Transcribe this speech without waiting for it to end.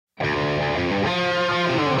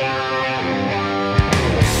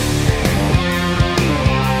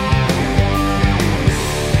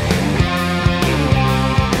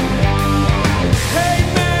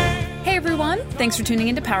Thanks for tuning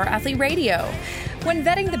into Power Athlete Radio. When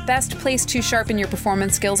vetting the best place to sharpen your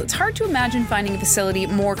performance skills, it's hard to imagine finding a facility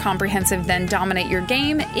more comprehensive than Dominate Your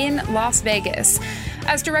Game in Las Vegas.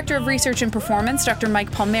 As Director of Research and Performance, Dr.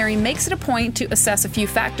 Mike Palmieri makes it a point to assess a few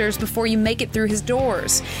factors before you make it through his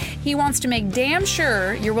doors. He wants to make damn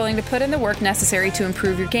sure you're willing to put in the work necessary to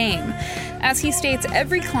improve your game. As he states,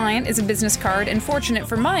 every client is a business card, and fortunate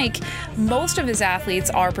for Mike, most of his athletes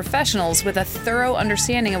are professionals with a thorough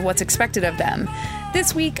understanding of what's expected of them.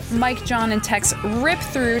 This week, Mike, John, and Tex rip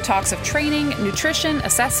through talks of training, nutrition,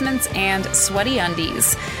 assessments, and sweaty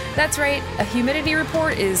undies. That's right, a humidity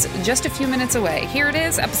report is just a few minutes away. Here it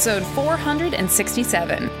is, episode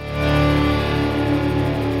 467.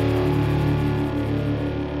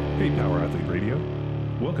 Hey, Power Athlete Radio.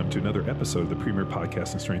 Welcome to another episode of the premier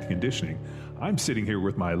podcast in strength and conditioning. I'm sitting here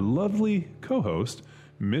with my lovely co-host,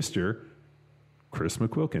 Mr. Chris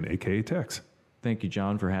McQuilkin, a.k.a. Tex. Thank you,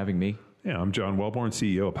 John, for having me. Yeah, I'm John Wellborn,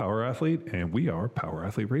 CEO of Power Athlete, and we are Power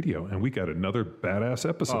Athlete Radio. And we got another badass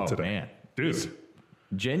episode today. Man. Dude.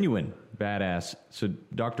 Genuine badass. So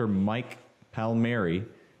Dr. Mike Palmieri,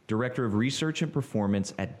 Director of Research and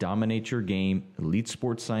Performance at Dominate Your Game Elite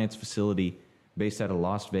Sports Science Facility based out of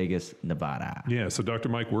Las Vegas, Nevada. Yeah, so Dr.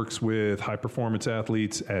 Mike works with high-performance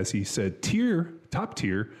athletes, as he said,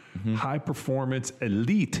 top-tier, high-performance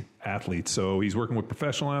elite athletes. So he's working with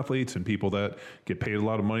professional athletes and people that get paid a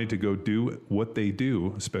lot of money to go do what they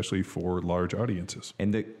do, especially for large audiences.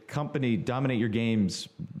 And the company Dominate Your Game's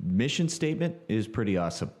mission statement is pretty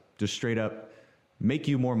awesome. Just straight up, make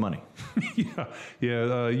you more money.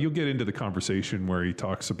 You'll get into the conversation where he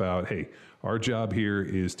talks about, hey, our job here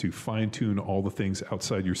is to fine-tune all the things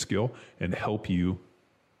outside your skill and help you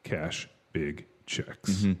cash big checks.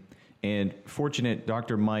 Mm-hmm. And fortunate,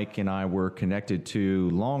 Dr. Mike and I were connected to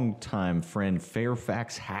longtime friend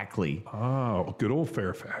Fairfax Hackley. Oh, good old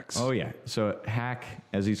Fairfax. Oh, yeah. So Hack,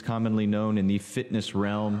 as he's commonly known in the fitness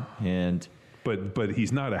realm, and... But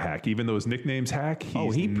he's not a hack. Even though his nickname's Hack,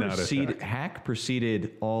 he's not a hack. Hack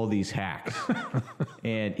preceded all these hacks.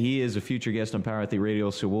 And he is a future guest on Power Athlete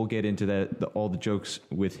Radio, so we'll get into all the jokes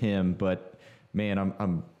with him. But, man,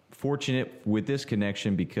 I'm fortunate with this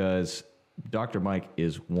connection because Dr. Mike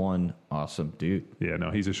is one awesome dude. Yeah,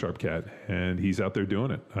 no, he's a sharp cat, and he's out there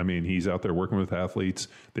doing it. I mean, he's out there working with athletes.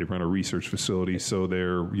 They run a research facility, so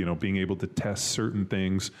they're, being able to test certain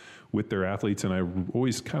things with their athletes. And I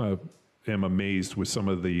always kind of am amazed with some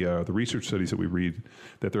of the research studies that we read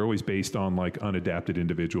that they're always based on like unadapted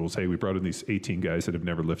individuals. Hey, we brought in these 18 guys that have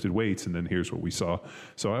never lifted weights, and then here's what we saw.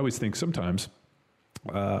 So I always think sometimes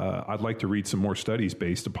I'd like to read some more studies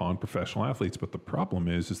based upon professional athletes, but the problem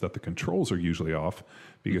is that the controls are usually off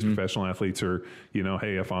because professional athletes are,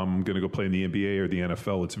 hey, if I'm going to go play in the NBA or the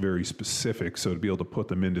NFL, it's very specific. So to be able to put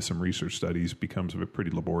them into some research studies becomes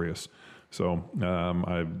pretty laborious. So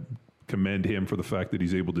I commend him for the fact that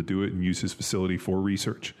he's able to do it and use his facility for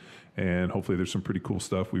research. And hopefully there's some pretty cool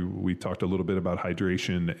stuff. We talked a little bit about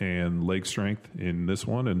hydration and leg strength in this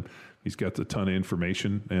one, and he's got a ton of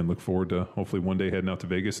information, and look forward to hopefully one day heading out to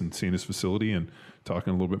Vegas and seeing his facility and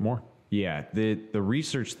talking a little bit more. Yeah, the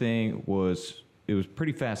research thing was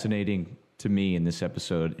pretty fascinating to me in this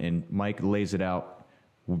episode, and Mike lays it out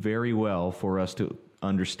very well for us to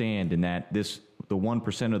understand in that the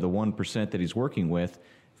 1% of the 1% that he's working with,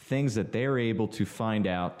 things that they're able to find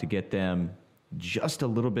out to get them just a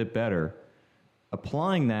little bit better,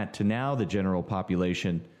 applying that to now the general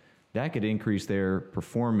population, that could increase their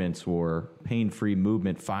performance or pain-free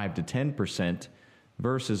movement 5 to 10%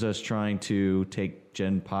 versus us trying to take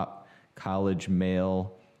gen pop college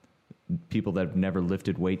male people that have never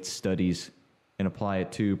lifted weights studies and apply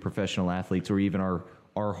it to professional athletes or even our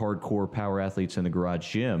hardcore power athletes in the garage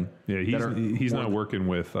gym. Yeah, he's not working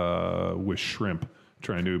with shrimp,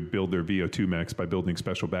 trying to build their VO2 max by building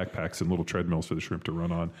special backpacks and little treadmills for the shrimp to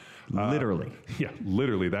run on. Literally.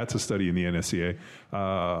 Literally. That's a study in the NSCA.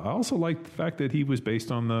 I also like the fact that he was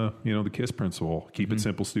based on the KISS principle. Keep it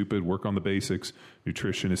simple, stupid, work on the basics.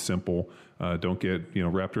 Nutrition is simple. Don't get,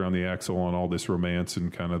 wrapped around the axle on all this romance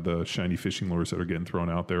and kind of the shiny fishing lures that are getting thrown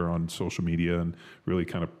out there on social media and really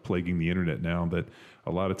kind of plaguing the internet now, that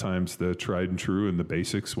a lot of times the tried and true and the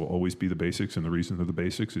basics will always be the basics. And the reason they're the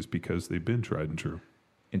basics is because they've been tried and true.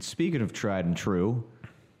 And speaking of tried and true,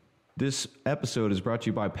 this episode is brought to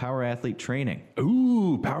you by Power Athlete Training.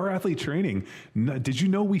 Ooh, Power Athlete Training. Did you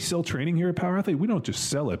know we sell training here at Power Athlete? We don't just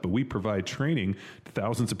sell it, but we provide training to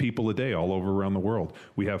thousands of people a day all over around the world.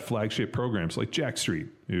 We have flagship programs like Jack Street,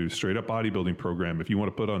 straight up bodybuilding program. If you want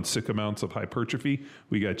to put on sick amounts of hypertrophy,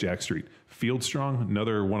 we got Jack Street. Field Strong,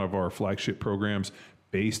 another one of our flagship programs.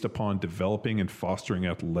 based upon developing and fostering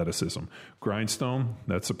athleticism. Grindstone,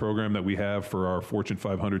 that's a program that we have for our Fortune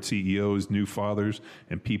 500 CEOs, new fathers,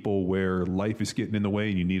 and people where life is getting in the way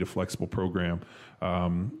and you need a flexible program.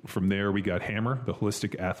 From there, we got Hammer, the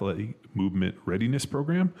Holistic Athletic Movement Readiness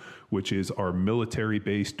Program, which is our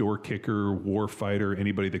military-based door kicker, war fighter,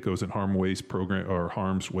 anybody that goes in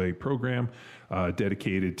harm's way program,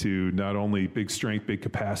 dedicated to not only big strength, big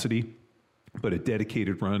capacity, but a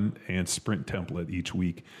dedicated run and sprint template each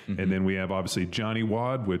week. And then we have obviously Johnny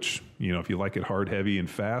Wad, which, if you like it hard, heavy, and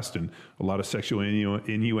fast, and a lot of sexual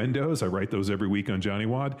innuendos, I write those every week on Johnny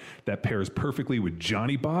Wad. That pairs perfectly with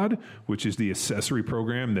Johnny Bod, which is the accessory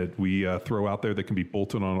program that we throw out there that can be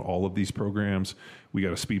bolted on all of these programs. We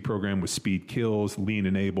got a speed program with Speed Kills, Lean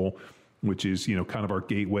Enable, which is, kind of our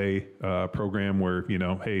gateway program where,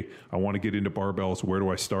 hey, I want to get into barbells. Where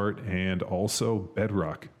do I start? And also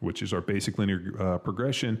Bedrock, which is our basic linear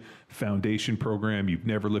progression foundation program. You've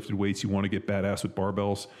never lifted weights. You want to get badass with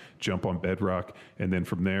barbells, jump on Bedrock. And then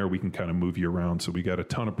from there, we can kind of move you around. So we got a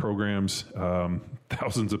ton of programs,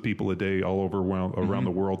 thousands of people a day all over around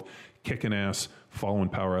the world, kicking ass, following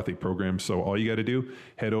Power Athlete programs. So all you got to do,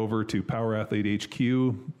 head over to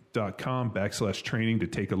powerathletehq.com/training to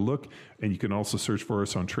take a look. And you can also search for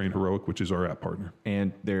us on Train Heroic, which is our app partner.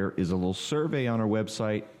 And there is a little survey on our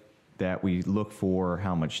website that we look for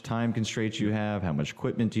how much time constraints you have, how much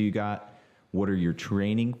equipment do you got, what are you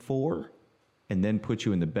training for, and then put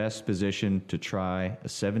you in the best position to try a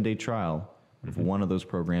 7-day trial of one of those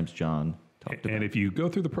programs John talked about. And if you go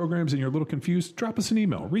through the programs and you're a little confused, drop us an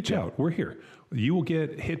email. Reach out. We're here. You will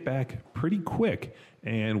get hit back pretty quick,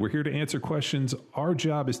 and we're here to answer questions. Our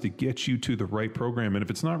job is to get you to the right program, and if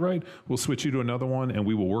it's not right, we'll switch you to another one, and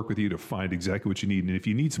we will work with you to find exactly what you need. And if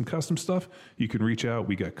you need some custom stuff, you can reach out.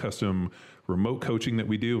 We got custom remote coaching that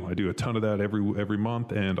we do. I do a ton of that every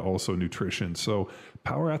month, and also nutrition. So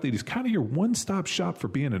Power Athlete is kind of your one-stop shop for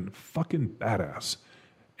being a fucking badass.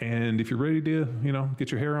 And if you're ready to,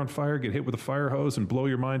 get your hair on fire, get hit with a fire hose, and blow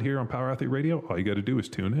your mind here on Power Athlete Radio, all you got to do is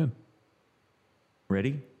tune in.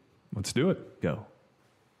 Ready? Let's do it. Go.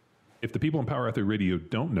 If the people on Power Athlete Radio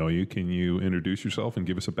don't know you, can you introduce yourself and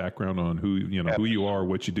give us a background on who you are,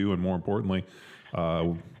 what you do, and more importantly,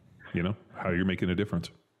 how you're making a difference?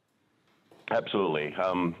 Absolutely.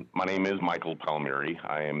 My name is Michael Palmieri.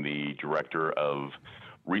 I am the Director of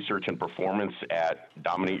Research and Performance at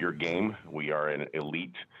Dominate Your Game. We are an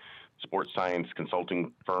elite sports science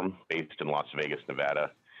consulting firm based in Las Vegas,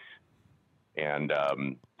 Nevada. And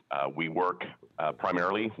we work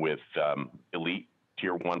primarily with elite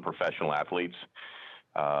Tier 1 professional athletes.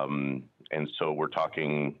 And so we're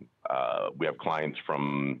talking, we have clients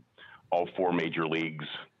from all 4 major leagues,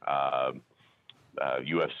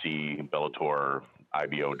 UFC, Bellator,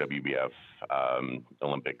 IBO, WBF,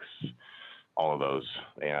 Olympics, all of those.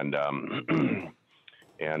 And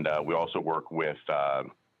we also work with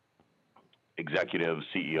executives,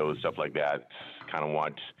 CEOs, stuff like that, kind of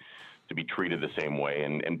want to be treated the same way.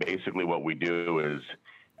 And basically what we do is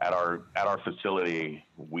at our facility,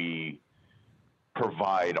 we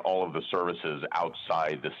provide all of the services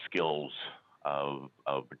outside the skills of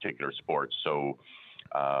particular sports. So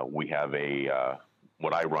we have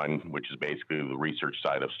what I run, which is basically the research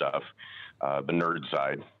side of stuff, the nerd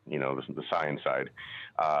side, the science side.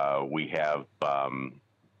 We have the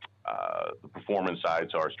performance side,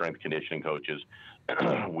 so our strength conditioning coaches.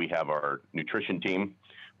 We have our nutrition team,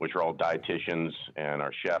 which are all dietitians and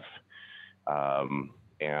our chef.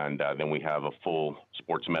 And then we have a full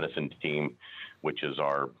sports medicine team, which is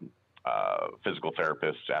our physical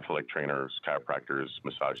therapists, athletic trainers, chiropractors,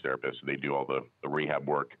 massage therapists. They do all the rehab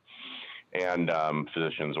work. And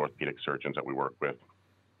physicians, orthopedic surgeons that we work with.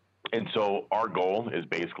 And so our goal is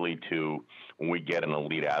basically to, when we get an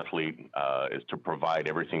elite athlete, is to provide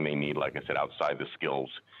everything they need, like I said, outside the skills,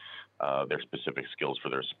 their specific skills for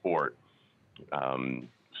their sport.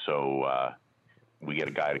 We get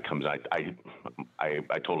a guy that comes out. I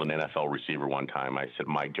told an NFL receiver one time, I said,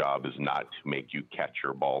 my job is not to make you catch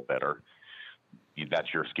your ball better.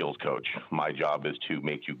 That's your skills coach. My job is to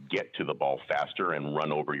make you get to the ball faster and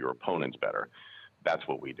run over your opponents better. That's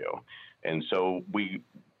what we do. And so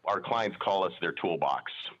our clients call us their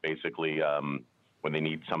toolbox. Basically, when they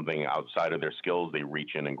need something outside of their skills, they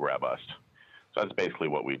reach in and grab us. So that's basically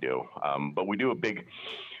what we do. But we do a big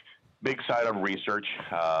side of research.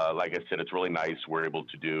 Like I said, it's really nice. We're able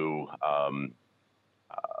to do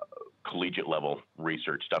collegiate level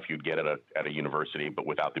research, stuff you'd get at a university, but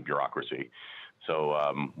without the bureaucracy. So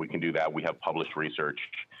we can do that. We have published research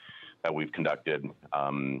that we've conducted.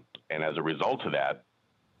 And as a result of that,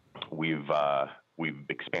 we've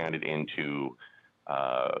expanded into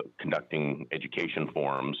conducting education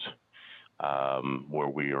forums where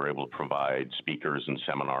we are able to provide speakers and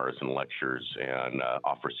seminars and lectures and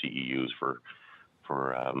offer CEUs for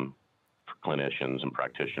clinicians and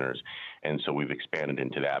practitioners. And so we've expanded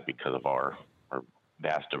into that because of our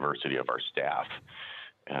vast diversity of our staff.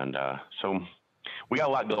 And so we got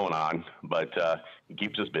a lot going on, but it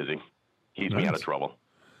keeps us busy, keeps me out of trouble.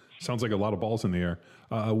 Sounds like a lot of balls in the air.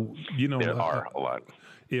 There are a lot.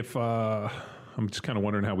 If I'm just kind of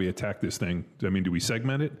wondering how we attack this thing. I mean, do we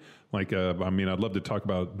segment it? Like, I'd love to talk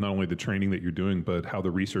about not only the training that you're doing, but how the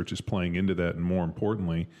research is playing into that, and more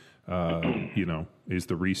importantly, is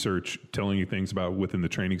the research telling you things about within the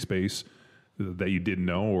training space that you didn't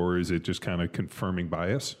know, or is it just kind of confirming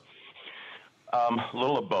bias? A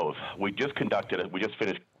little of both. We just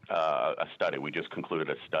finished a study. We just concluded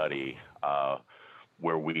a study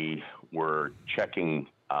where we were checking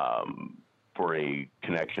for a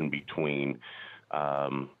connection between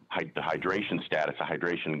the hydration status, the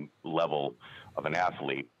hydration level of an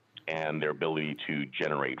athlete, and their ability to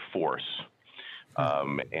generate force.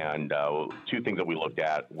 And two things that we looked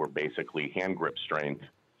at were basically hand grip strength,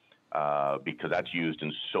 because that's used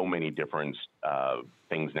in so many different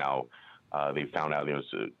things now. They found out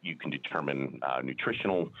you can determine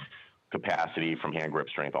nutritional capacity from hand grip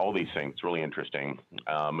strength, all these things. It's really interesting.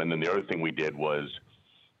 And then the other thing we did was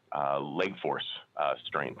leg force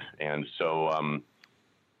strength. And so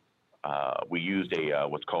we used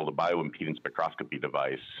what's called a bioimpedance spectroscopy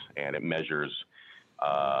device, and it measures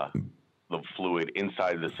the fluid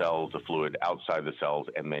inside the cells, the fluid outside the cells,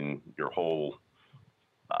 and then your whole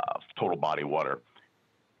total body water.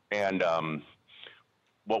 And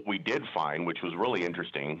what we did find, which was really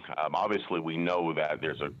interesting, obviously we know that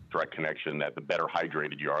there's a direct connection that the better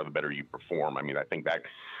hydrated you are, the better you perform. I mean, I think that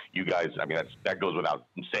you guys, that goes without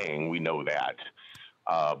saying, we know that.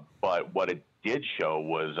 But what it did show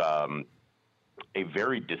was a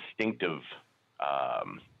very distinctive,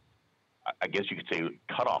 I guess you could say,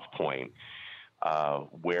 cutoff point,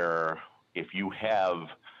 where if you have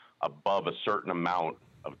above a certain amount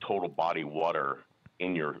of total body water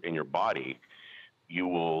in your body, you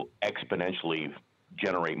will exponentially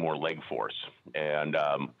generate more leg force. And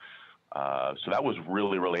so that was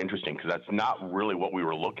really, really interesting, because that's not really what we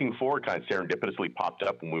were looking for. It kind of serendipitously popped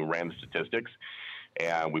up when we ran the statistics,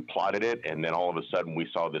 and we plotted it. And then all of a sudden we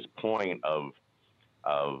saw this point of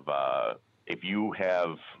if you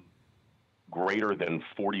have greater than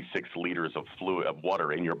 46 liters of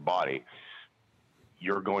water in your body,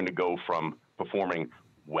 you're going to go from performing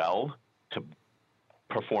well to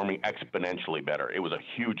performing exponentially better. It was a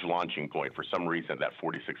huge launching point for some reason, that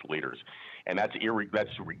 46 liters. And that's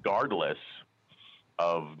regardless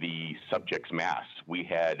of the subject's mass. We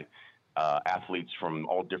had athletes from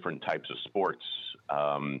all different types of sports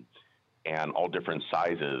and all different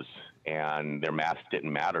sizes, and their mass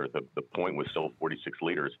didn't matter. The point was still 46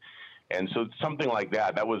 liters. And so something like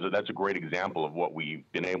that's a great example of what we've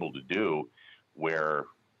been able to do, where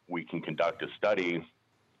we can conduct a study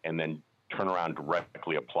and then turn around,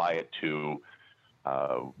 directly apply it to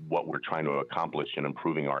what we're trying to accomplish in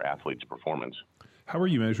improving our athletes' performance. How are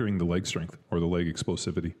you measuring the leg strength or the leg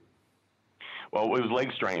explosivity? Well, it was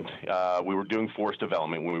leg strength. We were doing force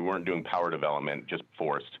development when we weren't doing power development, just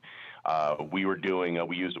forced. We were doing,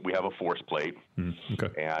 we have a force plate,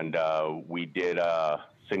 and we did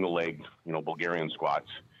single leg, Bulgarian squats,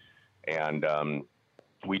 and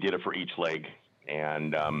we did it for each leg,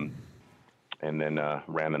 and then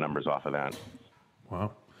ran the numbers off of that.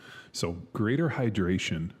 Wow. So greater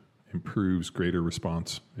hydration improves greater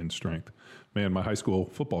response in strength. Man, my high school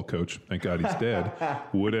football coach, thank God he's dead,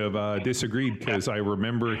 would have disagreed, because I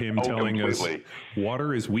remember him telling completely. Us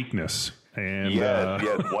water is weakness. And yes,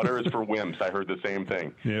 water is for wimps. I heard the same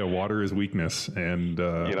thing. Yeah, water is weakness. And,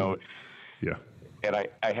 yeah. And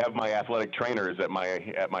I have my athletic trainers at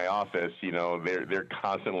my office. They're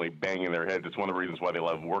constantly banging their heads. It's one of the reasons why they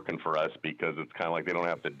love working for us, because it's kind of like they don't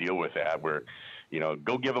have to deal with that. Where,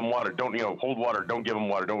 go give them water. Don't hold water. Don't give them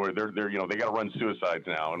water. Don't worry. They're they got to run suicides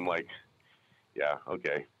now. I'm like, yeah,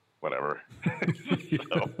 okay, whatever.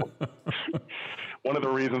 So, one of the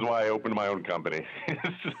reasons why I opened my own company.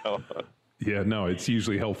 So. Yeah, no, it's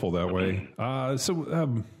usually helpful that way.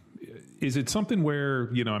 Is it something where,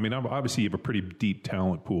 obviously you have a pretty deep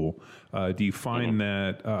talent pool. Do you find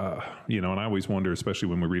that, and I always wonder, especially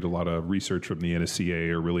when we read a lot of research from the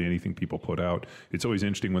NSCA or really anything people put out, it's always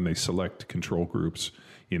interesting when they select control groups.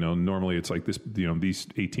 Normally it's like this, these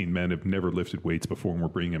 18 men have never lifted weights before, and we're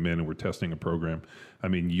bringing them in and we're testing a program. I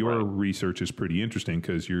mean, your research is pretty interesting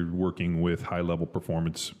because you're working with high level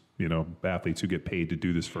performance, athletes who get paid to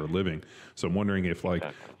do this for a living. So I'm wondering if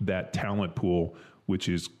that talent pool which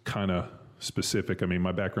is kind of specific. I mean,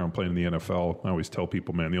 my background playing in the NFL, I always tell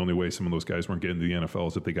people, man, the only way some of those guys weren't getting to the NFL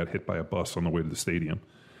is if they got hit by a bus on the way to the stadium.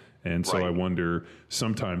 And so I wonder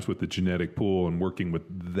sometimes with the genetic pool and working with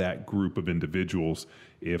that group of individuals,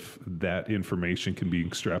 if that information can be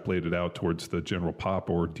extrapolated out towards the general pop,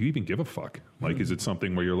 or do you even give a fuck? Like, is it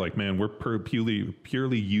something where you're like, man, we're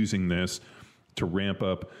purely using this to ramp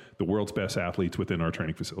up the world's best athletes within our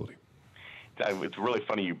training facility? It's really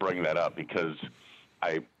funny you bring that up, because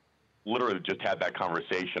I literally just had that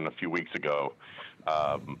conversation a few weeks ago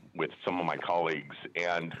with some of my colleagues,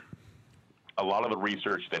 and a lot of the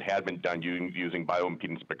research that had been done using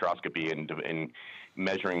bioimpedance spectroscopy and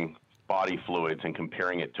measuring body fluids and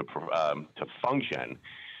comparing it to function,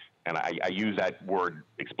 and I use that word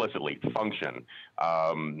explicitly, function,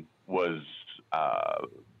 was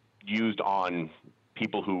used on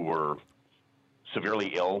people who were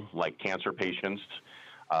severely ill, like cancer patients,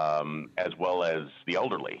 as well as the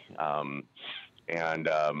elderly, and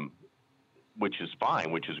which is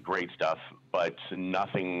fine, which is great stuff, but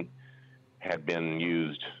nothing had been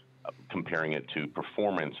used comparing it to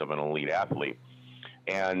performance of an elite athlete.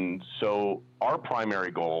 And so our primary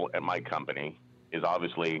goal at my company is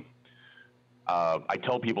obviously, I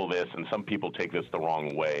tell people this, and some people take this the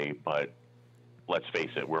wrong way, but let's face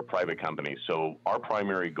it, we're a private company. So our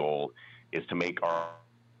primary goal is to make our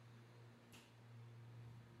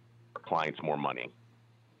clients more money,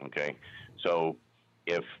 okay? So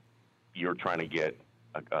if you're trying to get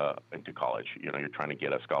into college, you're trying to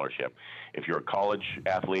get a scholarship. If you're a college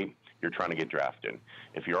athlete, you're trying to get drafted.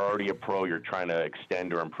 If you're already a pro, you're trying to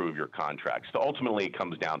extend or improve your contract. So ultimately, it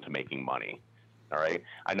comes down to making money. All right.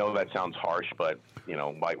 I know that sounds harsh, but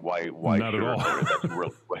why? Not at all.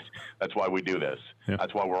 That's why we do this. Yeah.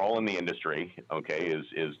 That's why we're all in the industry. Okay,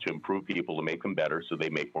 is to improve people, to make them better, so they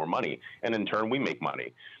make more money, and in turn, we make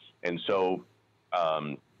money. And so.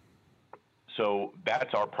 So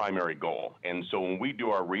that's our primary goal. And so when we do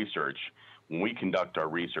our research, when we conduct our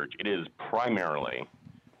research, it is primarily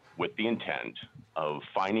with the intent of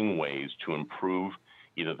finding ways to improve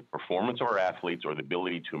either the performance of our athletes or the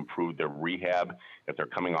ability to improve their rehab if they're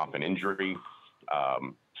coming off an injury,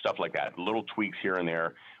 stuff like that, little tweaks here and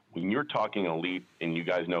there. When you're talking elite, and you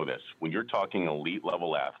guys know this, when you're talking elite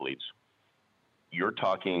level athletes, you're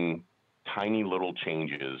talking tiny little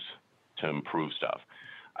changes to improve stuff.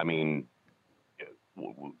 I mean,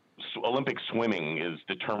 Olympic swimming is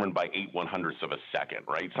determined by 8/100ths of a second,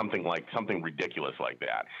 right? Something ridiculous like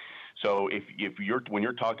that. So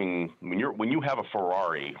when you have a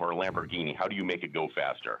Ferrari or a Lamborghini, how do you make it go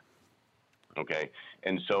faster? Okay,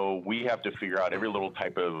 and so we have to figure out every little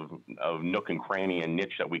type of nook and cranny and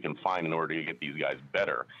niche that we can find in order to get these guys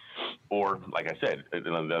better. Or, like I said,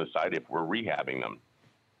 on the other side, if we're rehabbing them.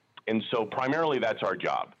 And so primarily that's our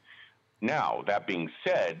job. Now, that being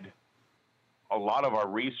said, a lot of our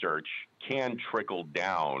research can trickle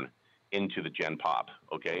down into the Gen Pop,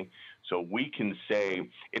 okay? So we can say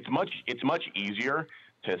it's much easier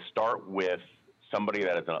to start with somebody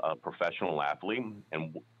that is a professional athlete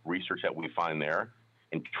and research that we find there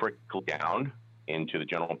and trickle down into the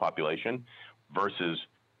general population versus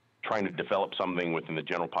trying to develop something within the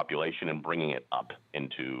general population and bringing it up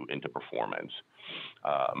into performance.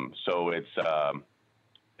 So it's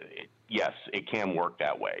yes, it can work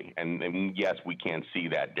that way. And yes, we can see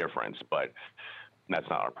that difference, but that's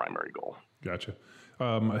not our primary goal. Gotcha.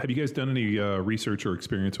 Have you guys done any research or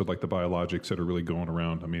experience with like the biologics that are really going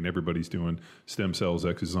around? I mean, everybody's doing stem cells,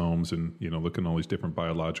 exosomes, and looking at all these different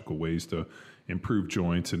biological ways to improve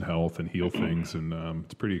joints and health and heal things, and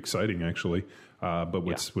it's pretty exciting actually. But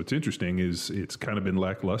what's interesting is it's kind of been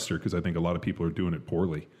lackluster because I think a lot of people are doing it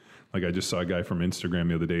poorly. Like I just saw a guy from Instagram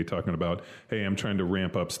the other day talking about, hey, I'm trying to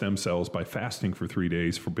ramp up stem cells by fasting for 3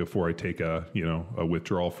 days before I take a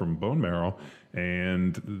withdrawal from bone marrow.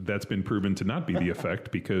 And that's been proven to not be the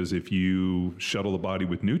effect because if you shuttle the body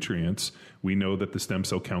with nutrients, we know that the stem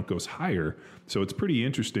cell count goes higher. So it's pretty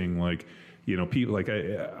interesting. Like, people like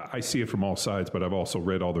I see it from all sides, but I've also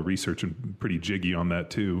read all the research and pretty jiggy on that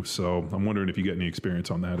too. So I'm wondering if you get any experience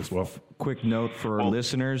on that as well. Quick note for our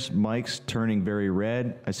listeners, Mike's turning very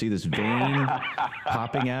red. I see this vein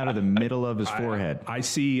popping out of the middle of his forehead. I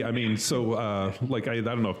see. I mean, so I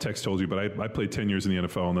don't know if Tex told you, but I played 10 years in the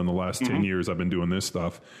NFL, and then the last 10 years I've been doing this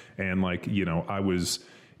stuff. And I was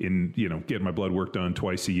in, getting my blood work done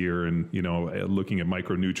twice a year and, looking at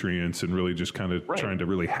micronutrients and really just kind of trying to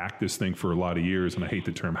really hack this thing for a lot of years. And I hate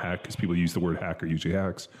the term hack because people use the word hack or usually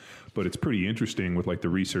hacks, but it's pretty interesting with like the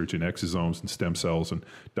research in exosomes and stem cells. And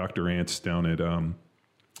Dr. Ants down at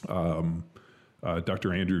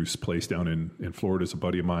Dr. Andrews' place down in Florida is a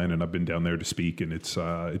buddy of mine, and I've been down there to speak, and it's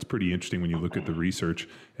pretty interesting when you look at the research.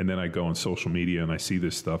 And then I go on social media and I see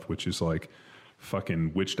this stuff, which is like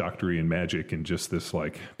fucking witch doctory and magic, and just this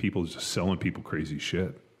like people just selling people crazy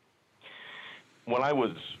shit. When I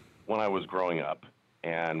was growing up,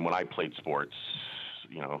 and when I played sports,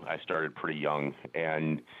 I started pretty young,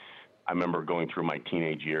 and I remember going through my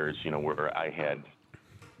teenage years, where I had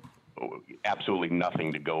absolutely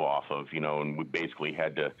nothing to go off of, and we basically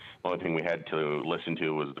the only thing we had to listen to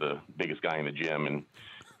was the biggest guy in the gym, and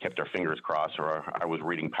kept our fingers crossed, or I was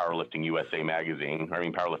reading Powerlifting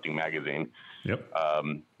magazine. Yep.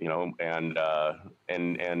 And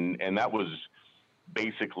that was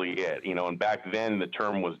basically it, and back then the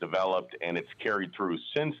term was developed, and it's carried through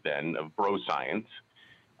since then, of bro science.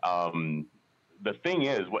 The thing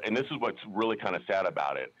is, and this is what's really kind of sad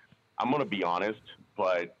about it, I'm going to be honest,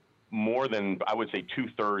 but more than, I would say,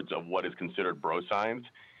 2/3 of what is considered bro science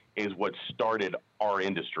is what started our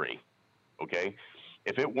industry, okay?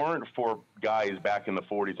 If it weren't for guys back in the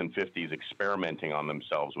 40s and 50s experimenting on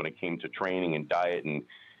themselves when it came to training and diet and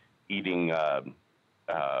eating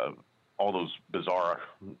all those bizarre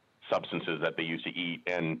substances that they used to eat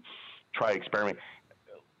and try experiment,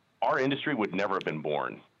 our industry would never have been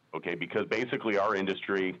born, okay? Because basically our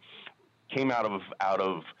industry came out of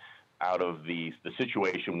the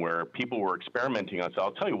situation where people were experimenting on. So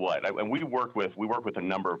I'll tell you what, and we work with a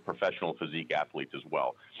number of professional physique athletes as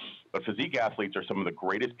well. But physique athletes are some of the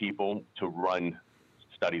greatest people to run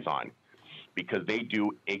studies on, because they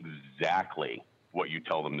do exactly what you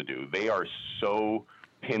tell them to do. They are so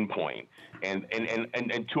pinpoint and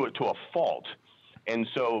to a fault. And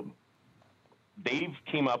so they've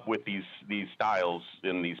came up with these styles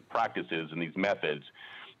and these practices and these methods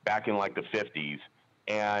back in like the 50s.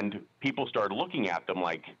 And people started looking at them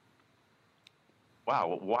like,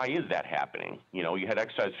 wow, why is that happening? You had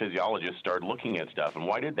exercise physiologists start looking at stuff, and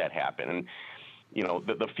why did that happen? And,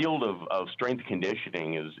 the field of strength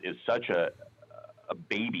conditioning is such a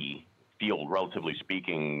baby field, relatively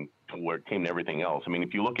speaking, to where it came to everything else. I mean,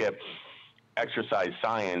 if you look at exercise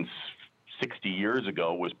science 60 years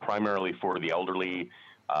ago, was primarily for the elderly,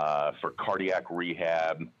 for cardiac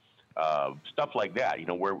rehab, stuff like that,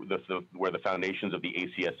 where the foundations of the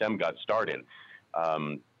ACSM got started,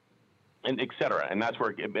 and et cetera. And that's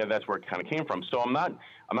where it kind of came from. So I'm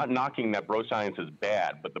not knocking that bro science is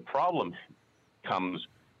bad, but the problem comes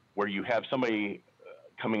where you have somebody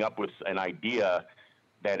coming up with an idea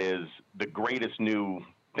that is the greatest new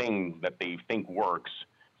thing that they think works,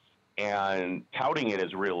 and touting it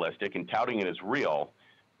as realistic and touting it as real,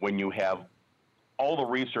 when you have all the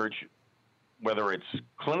research, whether it's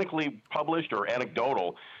clinically published or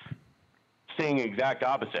anecdotal, saying the exact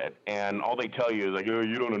opposite. And all they tell you is like, oh,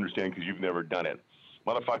 you don't understand because you've never done it.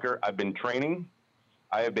 Motherfucker, I've been training.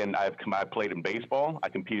 I played in baseball. I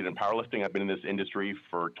competed in powerlifting. I've been in this industry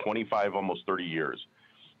for 25, almost 30 years.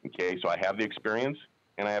 Okay, so I have the experience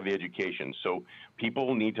and I have the education. So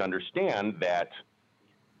people need to understand that,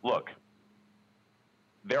 look,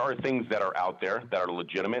 there are things that are out there that are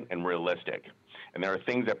legitimate and realistic. And there are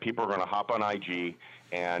things that people are going to hop on IG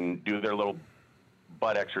and do their little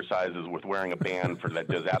butt exercises with wearing a band that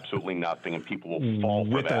does absolutely nothing, and people will fall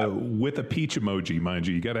for that. With a peach emoji, mind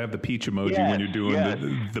you. You got to have the peach emoji when you're doing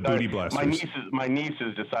the booty blasters. My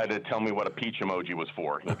nieces decided to tell me what a peach emoji was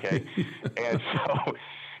for. Okay, and so,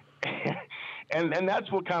 and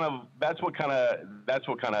that's what kind of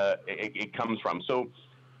it comes from. So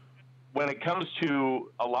when it comes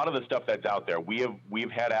to a lot of the stuff that's out there,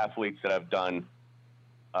 we've had athletes that have done.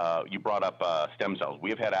 You brought up stem cells. We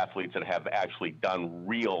have had athletes that have actually done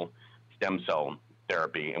real stem cell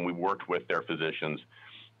therapy, and we worked with their physicians.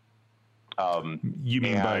 You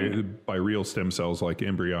mean by real stem cells, like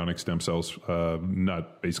embryonic stem cells,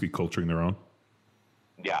 not basically culturing their own?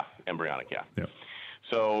 Yeah, embryonic, yeah. Yeah.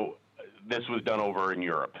 So this was done over in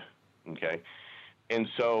Europe, okay? And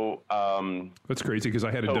so... that's crazy, because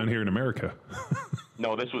I had it done here in America.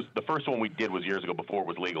 No, this was the first one we did was years ago, before it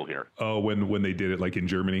was legal here. Oh, when they did it, like in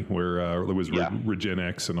Germany, where it was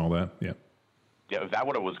Regenex and all that. Yeah. Yeah, is that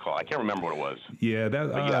what it was called? I can't remember what it was. Yeah,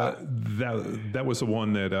 that was the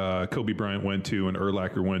one that Kobe Bryant went to, and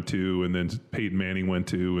Urlacher went to, and then Peyton Manning went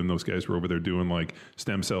to, and those guys were over there doing like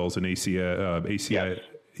stem cells and ACI,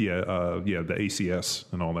 the ACS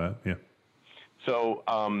and all that. Yeah. So,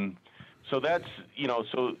 so that's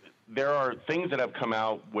so there are things that have come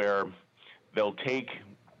out where they'll take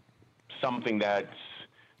something that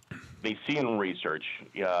they see in research.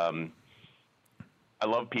 I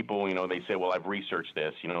love people, they say, well, I've researched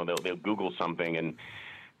this. They'll Google something, and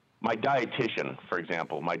my dietitian, for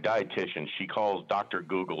example, she calls Dr.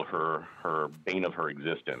 Google her bane of her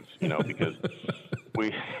existence, because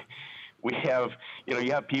we have,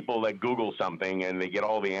 you have people that Google something and they get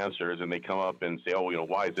all the answers and they come up and say, oh,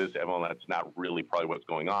 why is this? Well, that's not really probably what's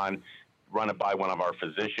going on. Run it by one of our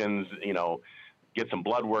physicians, get some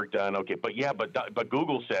blood work done. Okay. But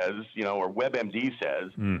Google says, or WebMD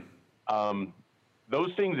says,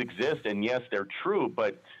 those things exist. And yes, they're true,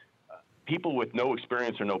 but people with no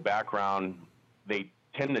experience or no background, they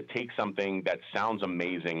tend to take something that sounds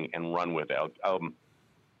amazing and run with it. I'll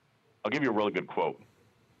give you a really good quote.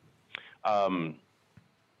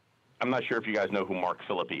 I'm not sure if you guys know who Mark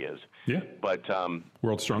Philippi is. Yeah. But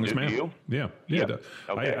World's Strongest Man. You? Yeah.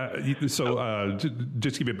 Okay. Just to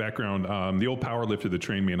give you a background, the old power lifter that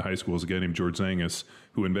trained me in high school is a guy named George Zangus,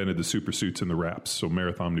 who invented the super suits and the wraps. So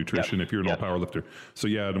marathon nutrition, if you're an old power lifter. So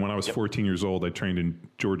when I was 14 years old, I trained in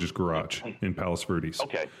George's garage in Palos Verdes.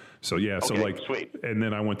 Okay. So sweet. And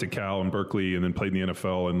then I went to Cal and Berkeley and then played in the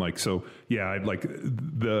NFL. And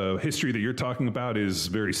the history that you're talking about is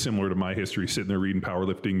very similar to my history, sitting there reading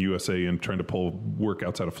Powerlifting USA and trying to pull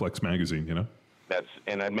workouts out of Flex magazine,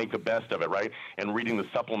 And I'd make the best of it, right? And reading the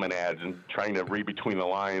supplement ads and trying to read between the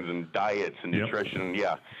lines and diets and nutrition.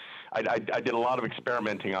 Yeah. I did a lot of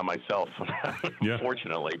experimenting on myself,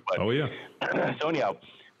 fortunately. But, so anyhow,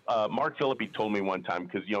 Mark Philippi told me one time,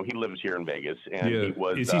 because, he lives here in Vegas. And he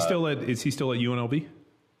was, is he still at UNLV?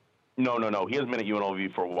 No. He hasn't been at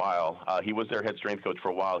UNLV for a while. He was their head strength coach for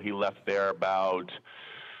a while. He left there about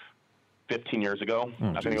 15 years ago,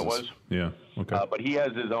 I think it was. Yeah, okay. But he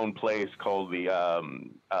has his own place called the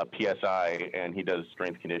PSI, and he does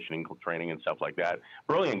strength conditioning training and stuff like that.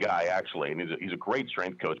 Brilliant guy, actually, and he's a great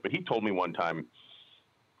strength coach. But he told me one time,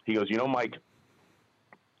 he goes, Mike,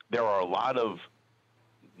 there are a lot of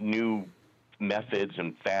new methods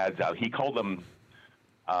and fads out. He called them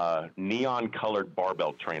neon-colored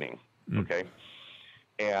barbell training, okay?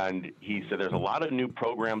 And he said there's a lot of new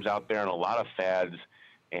programs out there and a lot of fads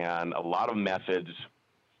and a lot of methods,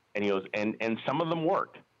 and he goes, and some of them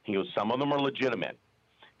work. He goes, some of them are legitimate.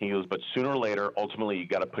 He goes, but sooner or later, ultimately, you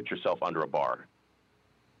got to put yourself under a bar.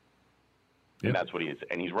 And that's what he is,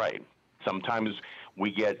 and he's right. Sometimes we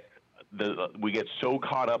get so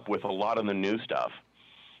caught up with a lot of the new stuff.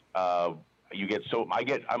 My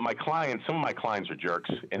clients, some of my clients are jerks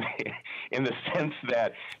in the sense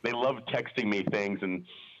that they love texting me things and,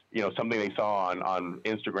 something they saw on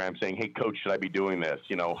Instagram saying, hey, coach, should I be doing this?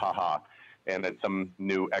 Haha. And it's some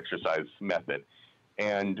new exercise method.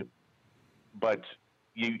 But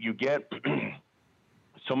you get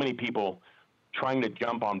so many people trying to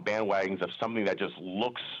jump on bandwagons of something that just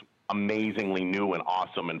looks amazingly new and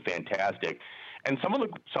awesome and fantastic. And some of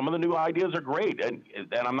the new ideas are great, and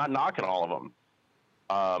I'm not knocking all of them.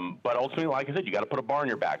 But ultimately, like I said, you got to put a bar on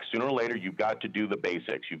your back. Sooner or later, you've got to do the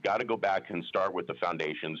basics. You've got to go back and start with the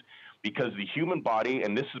foundations, because the human body,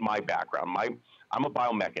 and this is my background. I'm a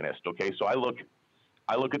biomechanist. Okay, so I look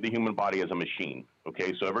at the human body as a machine.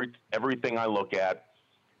 Okay, so everything I look at,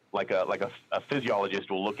 like a physiologist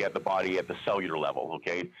will look at the body at the cellular level.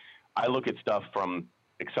 Okay, I look at stuff from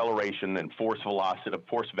acceleration and force velocity,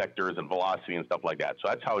 force vectors and velocity and stuff like that. So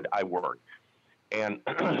that's how I work. And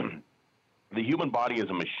the human body is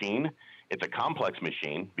a machine. It's a complex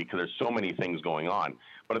machine because there's so many things going on.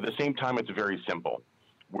 But at the same time, it's very simple.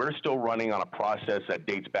 We're still running on a process that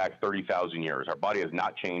dates back 30,000 years. Our body has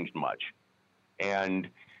not changed much. And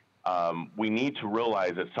we need to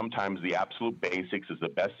realize that sometimes the absolute basics is the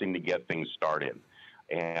best thing to get things started.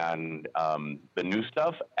 And the new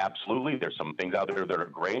stuff, absolutely. There's some things out there that are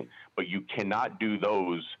great, but you cannot do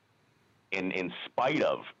those in spite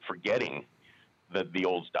of forgetting the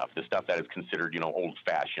old stuff, the stuff that is considered,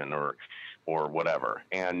 old-fashioned or whatever.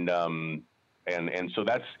 And so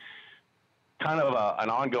that's kind of an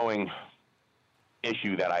ongoing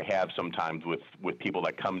issue that I have sometimes with people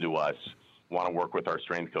that come to us, want to work with our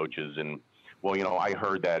strength coaches. And, well, I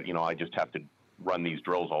heard that, I just have to run these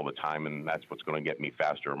drills all the time, and that's what's going to get me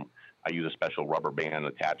faster. I use a special rubber band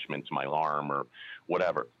attachment to my arm or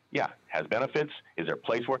whatever. Yeah, has benefits. Is there a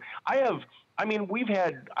place for it?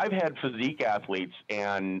 I've had physique athletes,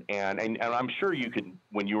 and I'm sure you could,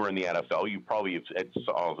 when you were in the NFL, you probably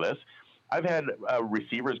saw this. I've had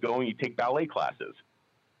receivers go and you take ballet classes,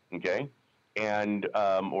 okay, and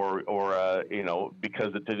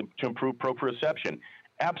because to improve proprioception.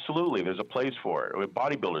 Absolutely, there's a place for it. With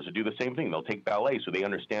bodybuilders that do the same thing, they'll take ballet so they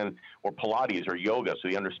understand, or Pilates or yoga, so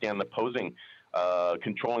they understand the posing,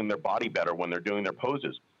 controlling their body better when they're doing their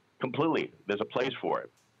poses. Completely, there's a place for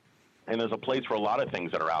it. And there's a place for a lot of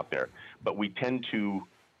things that are out there, but we tend to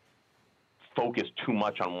focus too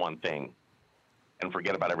much on one thing. and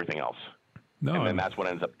forget about everything else. No, and then that's what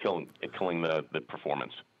ends up killing the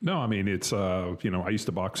performance. No, I mean, it's, I used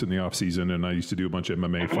to box in the off season, and I used to do a bunch of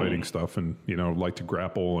MMA fighting stuff, and, like to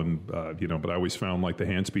grapple, and, but I always found like the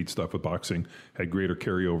hand speed stuff with boxing had greater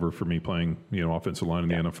carryover for me playing, offensive line in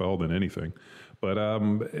the NFL than anything. But,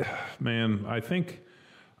 man, I think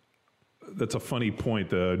that's a funny point,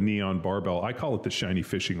 the neon barbell. I call it the shiny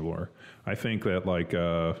fishing lure. I think that, like,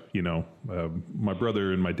 my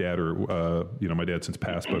brother and my dad are, my dad since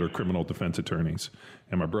passed, but are criminal defense attorneys.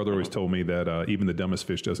 And my brother always told me that even the dumbest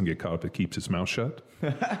fish doesn't get caught if it keeps its mouth shut.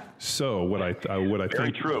 So what I Very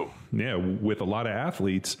think, true. Yeah, with a lot of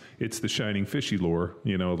athletes, it's the shining fishy lure.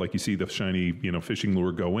 Like you see the shiny, fishing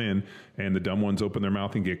lure go in, and the dumb ones open their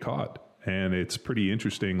mouth and get caught. And it's pretty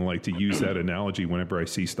interesting, like, to use that analogy whenever I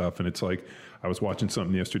see stuff. And it's like, I was watching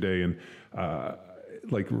something yesterday, and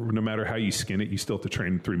like, no matter how you skin it, you still have to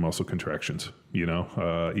train 3 muscle contractions.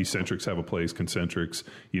 Eccentrics have a place, concentrics,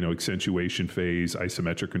 accentuation phase,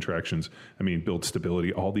 isometric contractions. I mean, build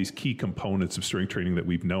stability, all these key components of strength training that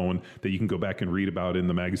we've known that you can go back and read about in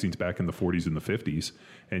the magazines back in the 40s and the 50s.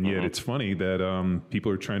 And yet it's funny that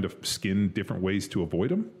people are trying to skin different ways to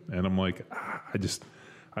avoid them. And I'm like,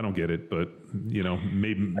 I don't get it, but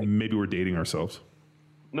maybe we're dating ourselves.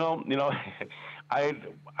 No,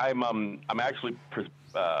 I'm actually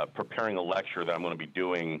preparing a lecture that I'm going to be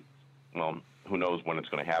doing. Well, who knows when it's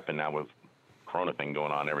going to happen now with Corona thing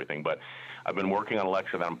going on and everything. But I've been working on a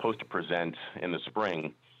lecture that I'm supposed to present in the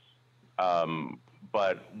spring.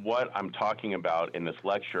 But what I'm talking about in this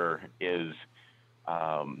lecture is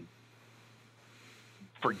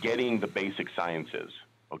forgetting the basic sciences.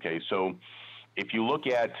 Okay, so if you look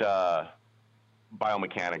at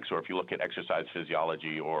biomechanics, or if you look at exercise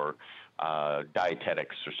physiology or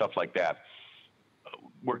dietetics or stuff like that,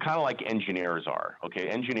 we're kind of like engineers are. Okay,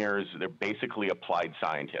 engineers, they're basically applied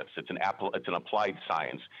scientists. It's an applied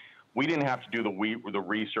science. We didn't have to do the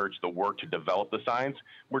research, the work to develop the science.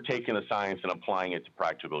 We're taking the science and applying it to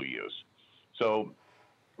practical use. So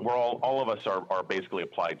we're all of us are basically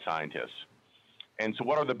applied scientists. And so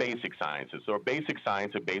what are the basic sciences? So our basic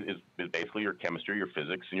science is basically your chemistry, your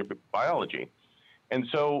physics, and your biology. And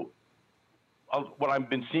so what I've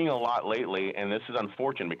been seeing a lot lately, and this is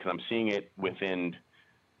unfortunate because I'm seeing it within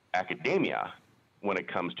academia when it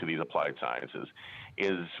comes to these applied sciences,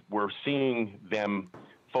 is we're seeing them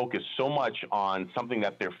focus so much on something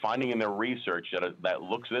that they're finding in their research that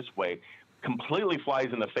looks this way, completely flies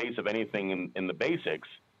in the face of anything in the basics.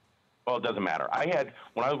 Well, it doesn't matter.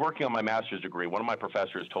 When I was working on my master's degree, one of my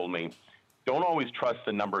professors told me, don't always trust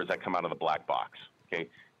the numbers that come out of the black box. Okay,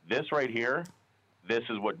 this right here, this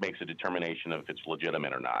is what makes a determination if it's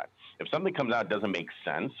legitimate or not. If something comes out doesn't make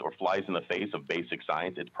sense or flies in the face of basic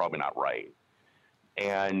science, it's probably not right.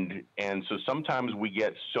 And so sometimes we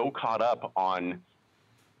get so caught up on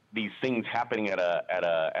these things happening at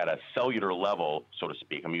a cellular level, so to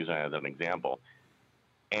speak. I'm using it as an example,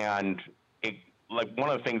 and like one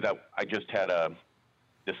of the things that I just had a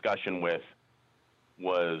discussion with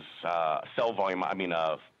was cell volume. I mean,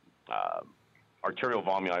 arterial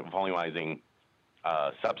volumizing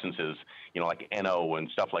substances, like NO and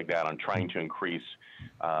stuff like that, on trying to increase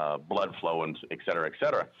blood flow and et cetera, et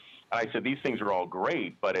cetera. And I said, these things are all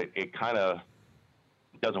great, but it kind of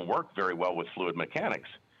doesn't work very well with fluid mechanics.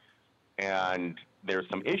 And there's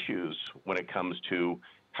some issues when it comes to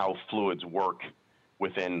how fluids work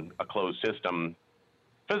within a closed system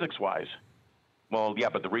physics-wise. Well, yeah,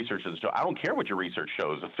 but the research doesn't show. I don't care what your research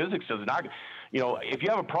shows. The physics does not, if you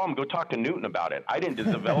have a problem, go talk to Newton about it. I didn't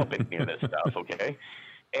develop any of this stuff, okay?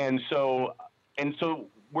 And so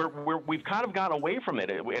we've kind of gotten away from it.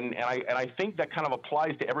 And I think that kind of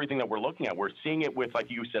applies to everything that we're looking at. We're seeing it with, like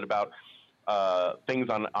you said, about things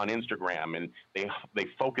on Instagram, and they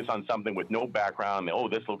focus on something with no background.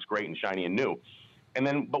 This looks great and shiny and new.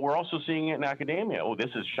 But we're also seeing it in academia.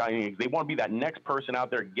 This is shiny. They want to be that next person out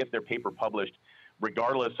there, get their paper published,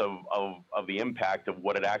 regardless of the impact of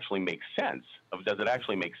what it actually makes sense. Does it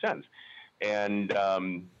actually make sense? And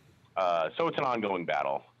so it's an ongoing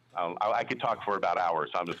battle. I could talk for about hours,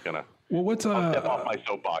 so I'm just going to I'll step off my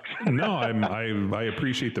soapbox. No, I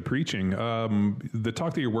appreciate the preaching. The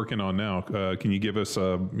talk that you're working on now, can you give us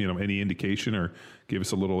any indication or give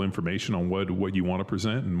us a little information on what you want to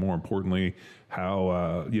present, and more importantly,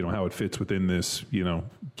 how it fits within this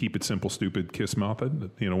keep it simple, stupid KISS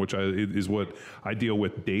method, which is what I deal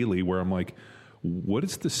with daily, where I'm like, what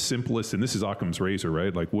is the simplest, and this is Occam's razor,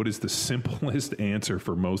 right? Like, what is the simplest answer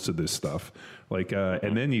for most of this stuff? Like,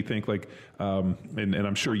 and then you think like, and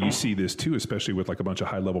I'm sure you see this too, especially with like a bunch of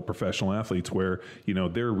high level professional athletes where, you know,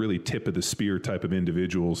 they're really tip of the spear type of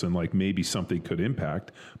individuals and like maybe something could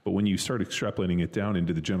impact. But when you start extrapolating it down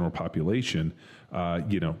into the general population,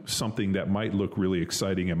 you know, something that might look really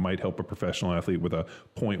exciting and might help a professional athlete with a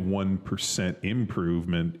 0.1%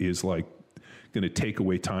 improvement is like going to take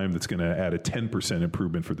away time that's going to add a 10%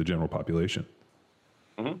 improvement for the general population.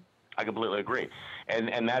 Mm-hmm. I completely agree.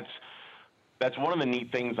 And that's one of the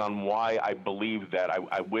neat things on why I believe that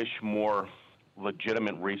I wish more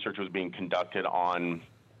legitimate research was being conducted on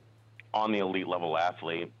the elite level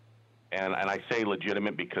athlete. And I say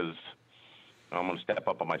legitimate because I'm going to step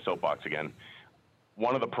up on my soapbox again.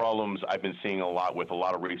 One of the problems I've been seeing a lot with a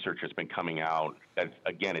lot of research that's been coming out, that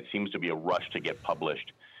again, it seems to be a rush to get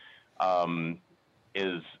published,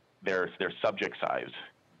 is their subject size.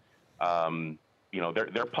 You know,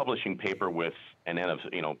 they're publishing paper with an N of,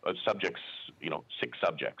 you know, subjects, you know, 6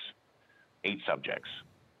 subjects, 8 subjects,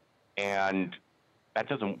 and that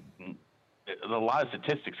doesn't. A lot of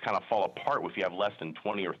statistics kind of fall apart if you have less than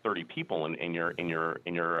 20 or 30 people in your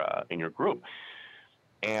group.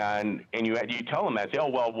 And you tell them that, say, oh,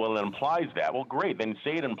 well, it implies that. Well, great. Then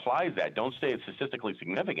say it implies that. Don't say it's statistically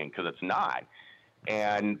significant, because it's not.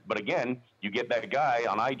 But again, you get that guy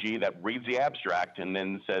on IG that reads the abstract and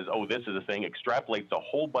then says, oh, this is a thing, extrapolates a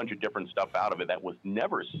whole bunch of different stuff out of it that was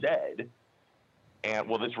never said. And,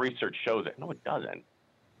 well, this research shows it. No, it doesn't. It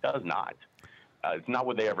does not. It's not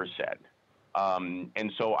what they ever said.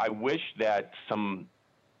 And so I wish that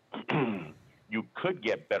you could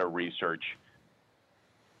get better research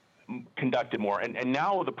conducted more. And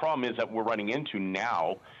now the problem is that we're running into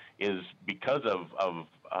now is because of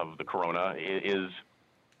the corona is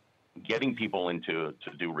getting people to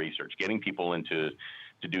do research, getting people to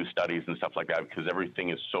do studies and stuff like that, because everything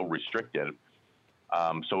is so restricted.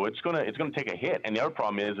 So it's gonna take a hit. And the other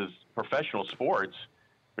problem is professional sports,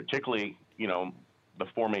 particularly, you know, the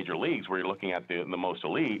 4 major leagues where you're looking at the most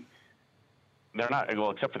elite, they're not,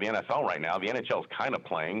 well, except for the NFL right now. The NHL is kind of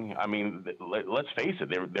playing. I mean, let's face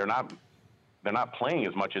it, they're not playing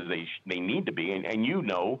as much as they need to be. And you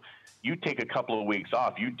know, you take a couple of weeks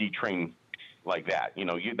off, you detrain like that. You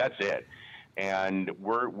know, that's it. And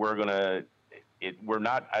I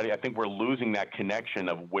think we're losing that connection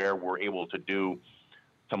of where we're able to do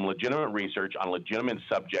some legitimate research on legitimate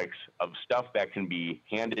subjects of stuff that can be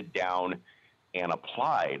handed down and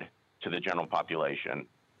applied to the general population.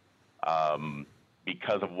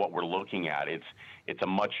 Because of what we're looking at, it's a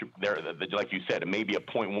much like you said, it may be a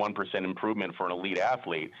 0.1% improvement for an elite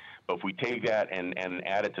athlete, but if we take that and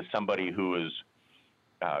add it to somebody who is,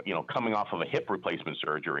 you know, coming off of a hip replacement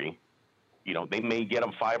surgery, you know, they may get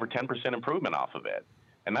a 5 or 10% improvement off of it,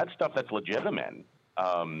 and that's stuff that's legitimate,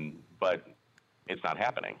 but it's not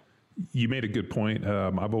happening. You made a good point.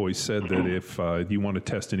 I've always said that if you want to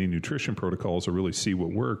test any nutrition protocols or really see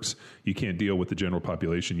what works, you can't deal with the general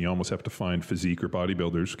population. You almost have to find physique or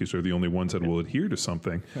bodybuilders, because they're the only ones that will adhere to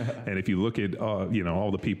something. And if you look at you know,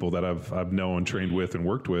 all the people that I've known, trained with, and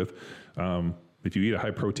worked with, if you eat a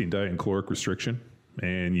high protein diet and caloric restriction,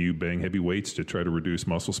 and you bang heavy weights to try to reduce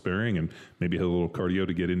muscle sparing, and maybe have a little cardio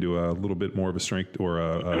to get into a little bit more of a strength or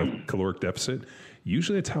a caloric deficit,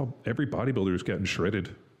 usually that's how every bodybuilder is getting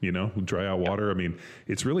shredded. You know, dry out water. I mean,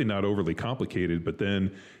 it's really not overly complicated, but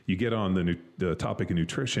then you get on the topic of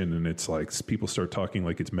nutrition, and it's like people start talking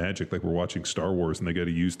like it's magic, like we're watching Star Wars and they got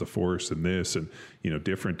to use the Force and this and, you know,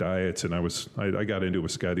 different diets. And I got into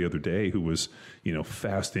this guy the other day who was, you know,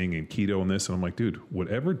 fasting and keto and this. And I'm like, dude,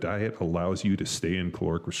 whatever diet allows you to stay in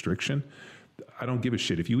caloric restriction, I don't give a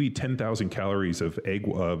shit. If you eat 10,000 calories of egg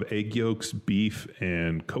yolks, beef,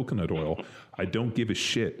 and coconut oil, I don't give a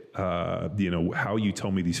shit. You know, how you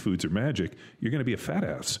tell me these foods are magic, you're going to be a fat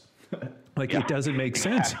ass. Like, it doesn't make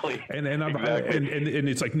sense. Exactly. And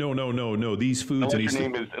it's like, no, these foods. Unless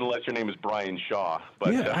your name is Brian Shaw.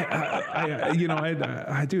 But yeah,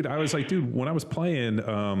 I was like, dude, when I was playing,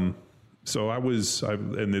 so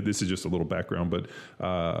and this is just a little background,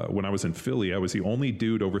 but when I was in Philly, I was the only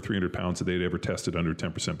dude over 300 pounds that they'd ever tested under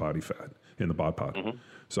 10% body fat in the bod pod. Mm-hmm.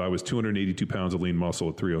 So I was 282 pounds of lean muscle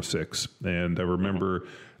at 306. And I remember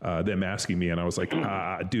them asking me, and I was like,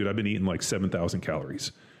 dude, I've been eating like 7,000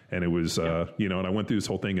 calories. And it was, you know, and I went through this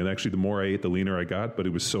whole thing, and actually the more I ate, the leaner I got, but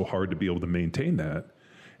it was so hard to be able to maintain that.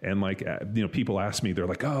 And like, you know, people ask me, they're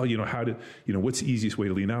like, oh, you know, what's the easiest way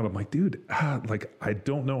to lean out? I'm like, dude, like, I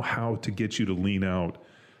don't know how to get you to lean out,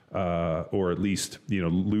 or at least, you know,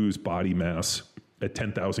 lose body mass at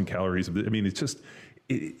 10,000 calories. I mean,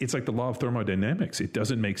 it's like the law of thermodynamics. It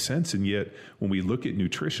doesn't make sense. And yet when we look at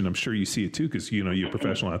nutrition, I'm sure you see it too, because, you have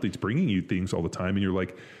professional athletes bringing you things all the time. And you're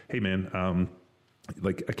like, hey, man,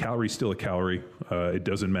 like a calorie is still a calorie. It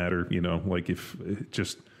doesn't matter, like if it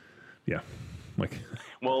just, yeah. Like,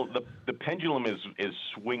 well, the pendulum is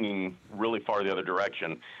swinging really far the other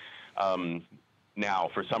direction. Now,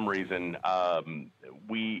 for some reason,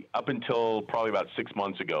 we, up until probably about 6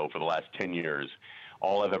 months ago, for the last 10 years,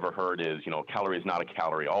 all I've ever heard is, calorie is not a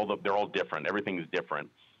calorie. They're all different. Everything is different.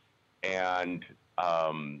 And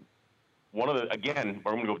we're going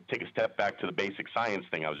to go take a step back to the basic science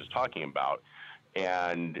thing I was just talking about.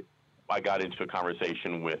 And I got into a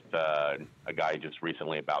conversation with a guy just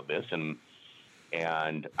recently about this, and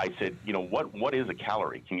I said, what is a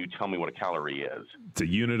calorie? Can you tell me what a calorie is? It's a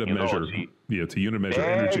unit of measure. It's a unit of measure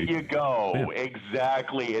energy. There you go. Yeah.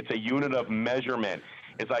 Exactly. It's a unit of measurement.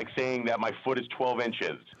 It's like saying that my foot is 12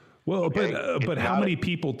 inches. Well, okay? but how many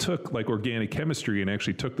people took like organic chemistry and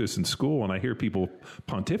actually took this in school? And I hear people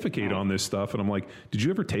pontificate on this stuff, and I'm like, did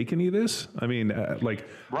you ever take any of this? I mean,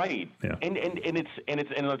 right. Yeah. And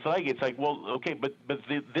it's like, well, okay, but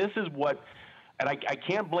this is what, and I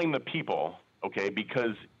can't blame the people. Okay,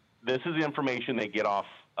 because this is the information they get off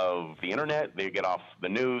of the internet, they get off the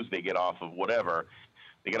news, they get off of whatever,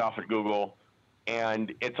 they get off of Google,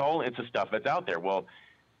 and it's the stuff that's out there. Well,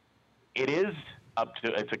 it's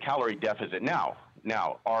a calorie deficit now.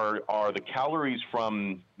 Now, are the calories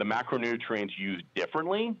from the macronutrients used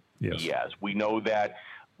differently? Yes. We know that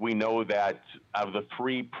of the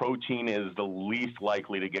three, protein is the least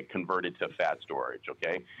likely to get converted to fat storage,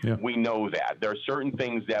 okay? Yeah. We know that. There are certain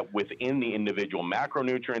things that within the individual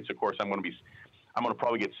macronutrients, of course, I'm going to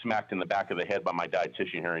probably get smacked in the back of the head by my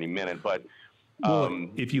dietitian here any minute, but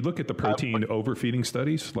if you look at the protein overfeeding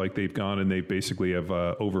studies, like they've gone and they basically have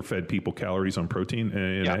overfed people calories on protein,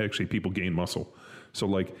 and actually people gain muscle.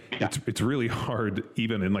 So it's really hard,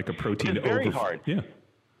 even in like a protein. It's very hard. Yeah.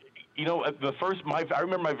 I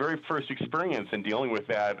remember my very first experience in dealing with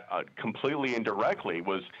that completely indirectly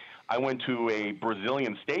was I went to a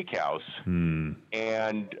Brazilian steakhouse,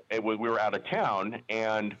 and we were out of town,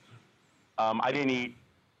 and I didn't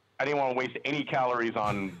want to waste any calories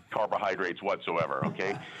on carbohydrates whatsoever.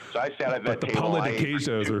 Okay, so I sat at that table. But the pala de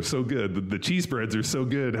queijos are so good. The cheese breads are so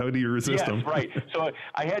good. How do you resist them? Yes, right. So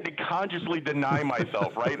I had to consciously deny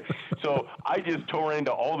myself, right? So I just tore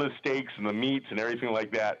into all the steaks and the meats and everything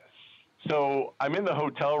like that. So I'm in the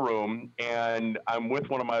hotel room, and I'm with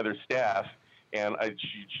one of my other staff, and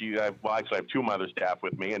actually I have two of my other staff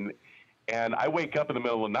with me, and I wake up in the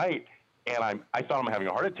middle of the night, and I thought I'm having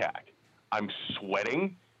a heart attack. I'm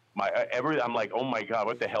sweating. I'm like, oh my God,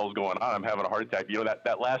 what the hell's going on? I'm having a heart attack.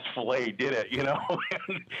 That last fillet did it,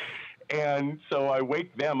 and so I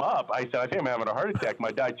wake them up. I said, I think I'm having a heart attack.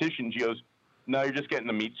 My dietitian, she goes, no, you're just getting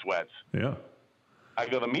the meat sweats. Yeah. I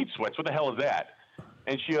go, the meat sweats? What the hell is that?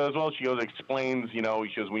 And she goes, explains, she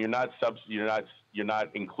goes, when you're not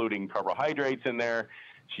including carbohydrates in there.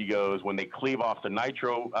 She goes, when they cleave off the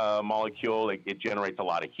nitro molecule, it generates a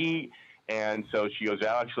lot of heat. And so she goes,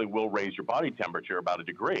 that actually will raise your body temperature about 1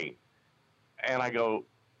 degree. And I go,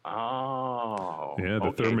 oh. Yeah,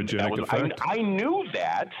 the thermogenic effect. I knew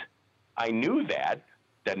that.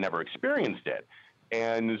 Never experienced it.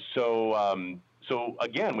 And so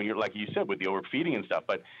again, when you're, like you said, with the overfeeding and stuff,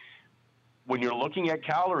 but when you're looking at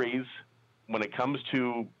calories, when it comes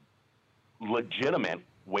to legitimate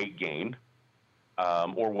weight gain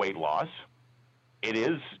or weight loss, it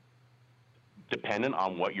is dependent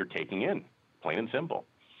on what you're taking in, plain and simple.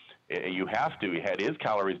 You have to. It is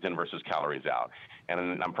calories in versus calories out.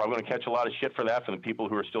 And I'm probably going to catch a lot of shit for that from the people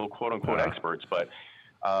who are still quote-unquote experts, but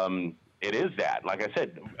it is that. Like I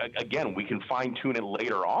said, again, we can fine-tune it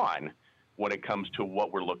later on when it comes to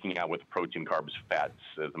what we're looking at with protein, carbs, fats,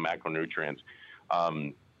 the macronutrients.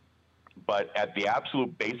 But at the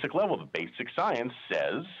absolute basic level, the basic science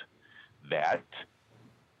says that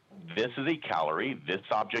this is a calorie. This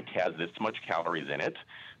object has this much calories in it,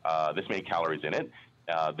 this many calories in it.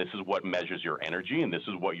 This is what measures your energy, and this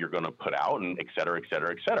is what you're going to put out, and et cetera, et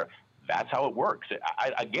cetera, et cetera. That's how it works.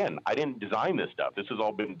 I didn't design this stuff. This has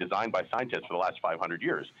all been designed by scientists for the last 500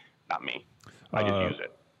 years, not me. I just use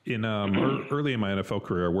it. Early in my NFL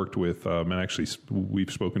career, I worked with, and actually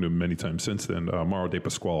we've spoken to him many times since then, Mauro De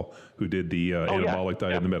Pasquale, who did the anabolic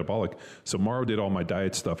diet and the metabolic. So Mauro did all my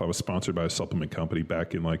diet stuff. I was sponsored by a supplement company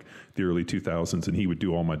back in like the early 2000s, and he would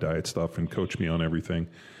do all my diet stuff and coach me on everything.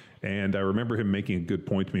 And I remember him making a good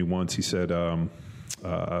point to me once. He said,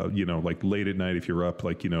 like late at night, if you're up,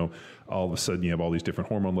 like, all of a sudden you have all these different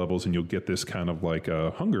hormone levels and you'll get this kind of like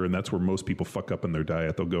hunger. And that's where most people fuck up in their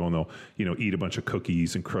diet. They'll go and they'll, eat a bunch of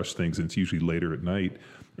cookies and crush things. And it's usually later at night.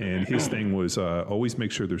 And his thing was always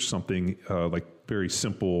make sure there's something like very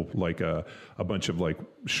simple, like a bunch of like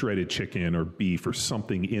shredded chicken or beef or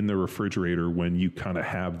something in the refrigerator when you kind of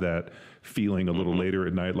have that feeling a little later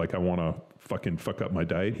at night, like I want to fucking fuck up my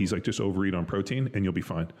diet. He's like, just overeat on protein and you'll be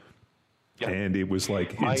fine. Yeah. And it was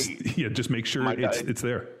like, just make sure it's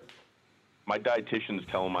there. My dietitians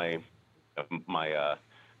tell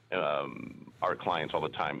our clients all the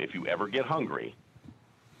time, if you ever get hungry,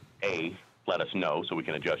 A, let us know so we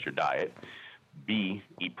can adjust your diet. B,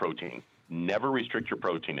 eat protein. Never restrict your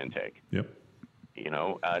protein intake. Yep.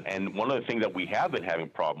 And one of the things that we have been having a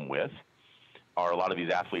problem with are a lot of these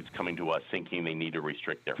athletes coming to us thinking they need to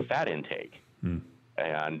restrict their fat intake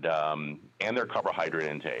and their carbohydrate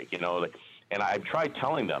intake. And I've tried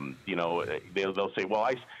telling them, they'll say, well,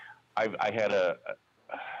 I had a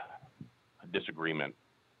disagreement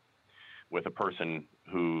with a person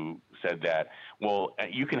who said that, well,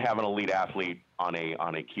 you can have an elite athlete on a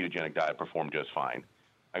ketogenic diet perform just fine.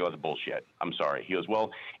 I go, that's bullshit. I'm sorry. He goes, well,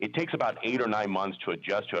 it takes about 8 or 9 months to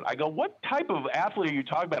adjust to it. I go, what type of athlete are you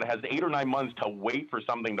talking about? It has 8 or 9 months to wait for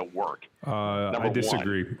something to work. I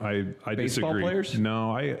disagree. I Baseball disagree. Players?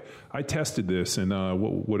 No, I tested this, and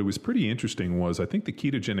what it was pretty interesting was I think the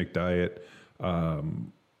ketogenic diet,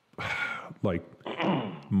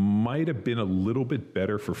 might have been a little bit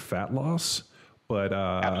better for fat loss. But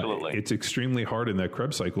absolutely, it's extremely hard in that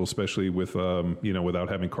Krebs cycle, especially with without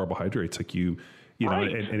having carbohydrates. Like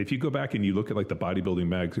right. and if you go back and you look at like the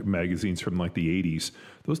bodybuilding magazines from like the 80s,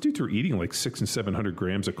 those dudes were eating like 600 and 700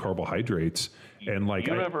 grams of carbohydrates, and like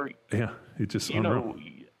it just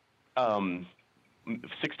 6-time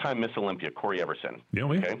Miss Olympia Corey Everson. Yeah,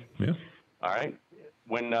 okay, yeah. All right,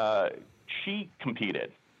 when she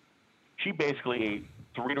competed, she basically ate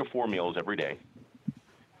 3 to 4 meals every day.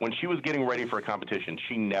 When she was getting ready for a competition,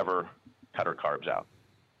 she never cut her carbs out.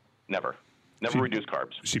 Never reduced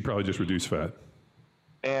carbs. She probably just reduced fat.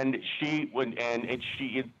 And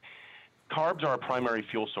carbs are a primary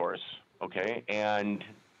fuel source, okay? And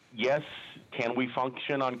yes, can we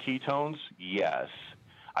function on ketones? Yes.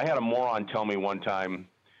 I had a moron tell me one time,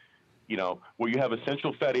 well, you have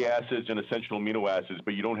essential fatty acids and essential amino acids,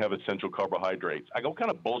 but you don't have essential carbohydrates. I go, what kind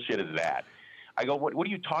of bullshit is that? I go, what are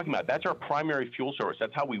you talking about? That's our primary fuel source.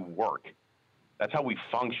 That's how we work. That's how we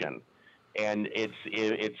function. And it's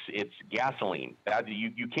gasoline.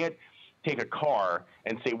 You can't take a car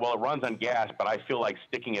and say, well, it runs on gas, but I feel like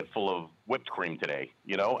sticking it full of whipped cream today.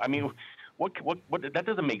 I mean, what that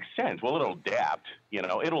doesn't make sense. Well, it'll adapt.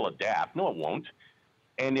 It'll adapt. No, it won't.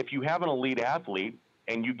 And if you have an elite athlete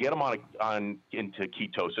and you get them into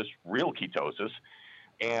ketosis, real ketosis,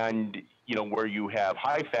 and where you have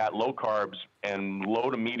high fat, low carbs, and low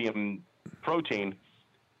to medium protein,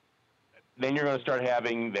 then you're going to start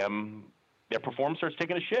having their performance starts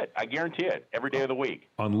taking a shit. I guarantee it, every day of the week.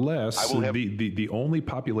 Unless the only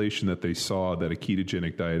population that they saw that a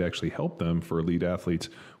ketogenic diet actually helped them for elite athletes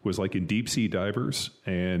was like in deep sea divers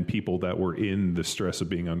and people that were in the stress of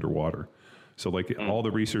being underwater. So like all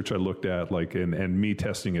the research I looked at, like, and me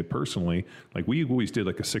testing it personally, like we always did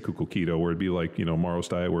like a cyclical keto where it'd be like, Maro's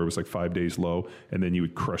diet where it was like 5 days low and then you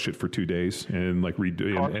would crush it for 2 days and like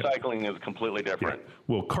redo. Carb cycling is completely different. Yeah.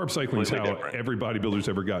 Well, carb cycling is how every bodybuilder's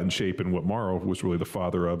ever got in shape and what Maro was really the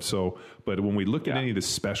father of. So, but when we look at any of the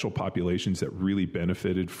special populations that really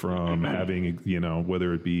benefited from having,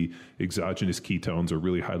 whether it be exogenous ketones or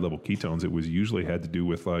really high level ketones, it was usually had to do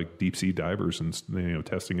with like deep sea divers and,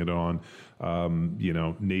 testing it on,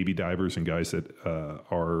 Navy divers and guys that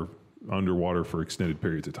are underwater for extended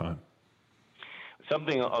periods of time.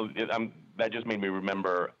 Something that just made me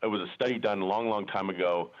remember, it was a study done a long, long time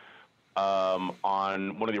ago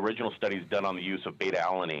on one of the original studies done on the use of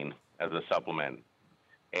beta-alanine as a supplement.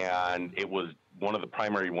 And it was one of the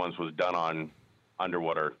primary ones was done on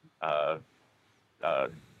underwater,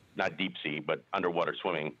 not deep sea, but underwater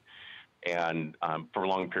swimming, and for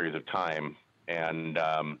long periods of time. And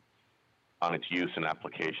on its use and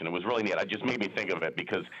application. It was really neat. It just made me think of it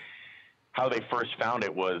because how they first found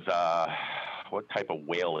it was, what type of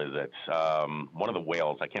whale is it? One of the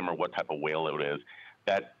whales, I can't remember what type of whale it is,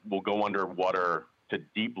 that will go underwater to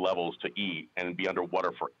deep levels to eat and be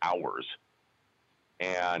underwater for hours.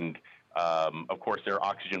 And, of course, they're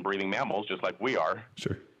oxygen-breathing mammals, just like we are.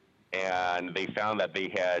 Sure. And they found that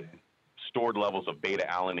they had stored levels of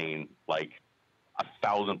beta-alanine like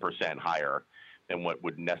 1,000% higher than what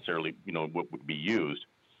would necessarily, what would be used.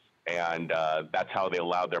 And that's how they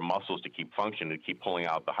allowed their muscles to keep functioning, to keep pulling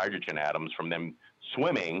out the hydrogen atoms from them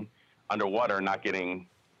swimming underwater, not getting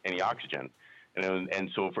any oxygen. And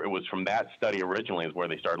so it was from that study originally is where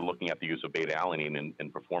they started looking at the use of beta-alanine in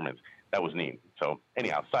performance. That was neat. So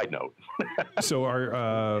anyhow, side note. So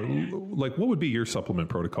what would be your supplement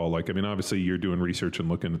protocol? Like, I mean, obviously you're doing research and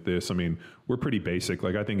looking at this. I mean, we're pretty basic.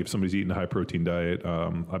 Like, I think if somebody's eating a high protein diet,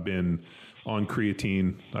 I've been on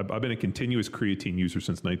creatine. I've been a continuous creatine user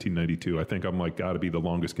since 1992. I think I'm got to be the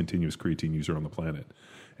longest continuous creatine user on the planet.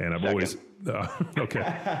 And I've always,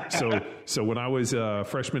 okay. So when I was a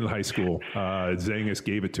freshman in high school, Zangus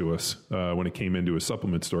gave it to us when it came into a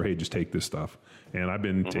supplement store. Hey, just take this stuff. And I've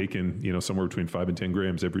been taking, somewhere between 5 and 10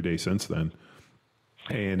 grams every day since then.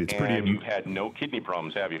 And it's pretty. And you've had no kidney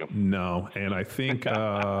problems, have you? No. And I think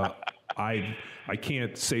I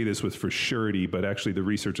can't say this with for surety, but actually the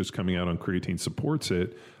research that's coming out on creatine supports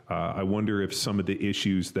it. I wonder if some of the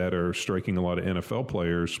issues that are striking a lot of NFL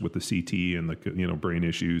players with the CT and the brain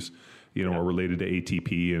issues, are related to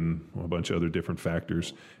ATP and a bunch of other different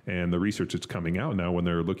factors. And the research that's coming out now when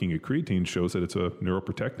they're looking at creatine shows that it's a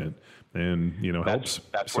neuroprotectant and helps.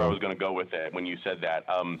 That's where I was going to go with it when you said that.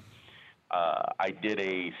 I did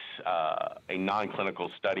a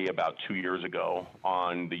non-clinical study about 2 years ago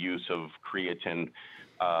on the use of creatine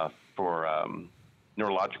for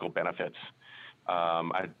neurological benefits.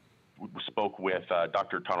 I spoke with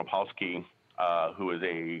Dr. Tarnopolsky, who is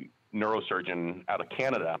a neurosurgeon out of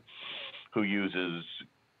Canada, who uses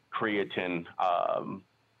creatine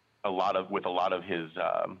with a lot of his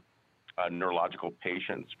neurological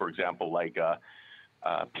patients. For example, like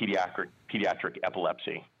pediatric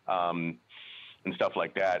epilepsy. And stuff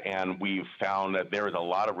like that. And we've found that there is a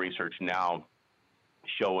lot of research now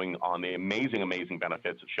showing on the amazing, amazing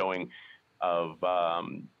benefits of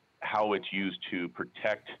how it's used to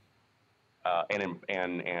protect and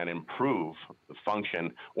improve the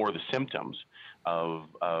function or the symptoms of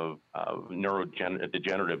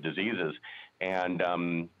neurodegenerative diseases.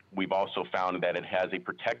 And we've also found that it has a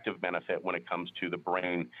protective benefit when it comes to the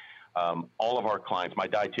brain. All of our clients, my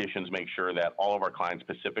dietitians make sure that all of our clients,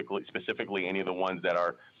 specifically any of the ones that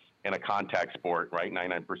are in a contact sport, right,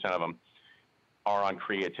 99% of them are on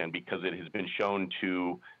creatine because it has been shown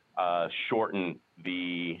to shorten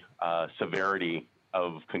the severity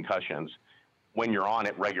of concussions when you're on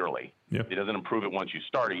it regularly. Yep. It doesn't improve it once you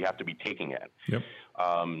start it. You have to be taking it. Yep.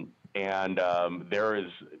 There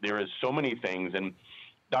is so many things. And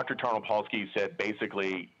Dr. Tarnopolsky said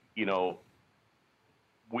basically,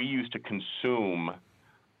 we used to consume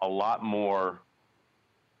a lot more,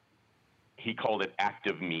 he called it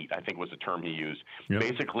active meat, I think was the term he used. Yep.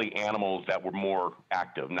 Basically animals that were more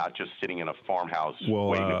active, not just sitting in a farmhouse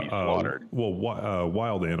waiting to be slaughtered.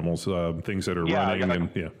 Wild animals, things that are running.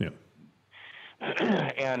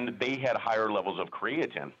 And they had higher levels of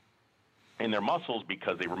creatine in their muscles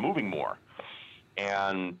because they were moving more.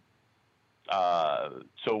 And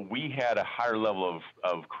so we had a higher level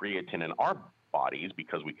of creatine in our bodies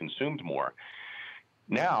because we consumed more.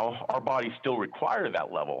 Now our bodies still require that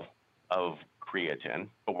level of creatine,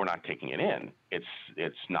 but we're not taking it in.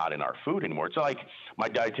 It's not in our food anymore. It's like my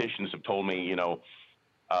dietitians have told me,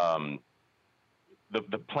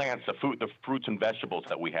 the plants, the fruits and vegetables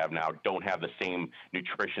that we have now don't have the same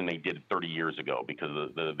nutrition they did 30 years ago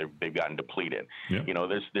because they've gotten depleted. Yeah.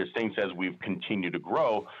 There's things as we've continued to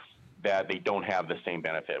grow that they don't have the same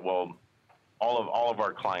benefit. Well, all of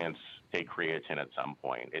our clients take creatine at some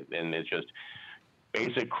point, and it's just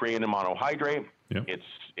basic creatine monohydrate. Yep.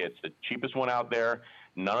 It's the cheapest one out there.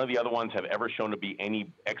 None of the other ones have ever shown to be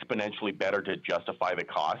any exponentially better to justify the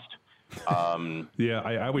cost.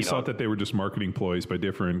 I always thought that they were just marketing ploys by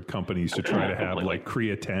different companies to try to have like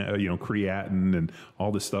creatine and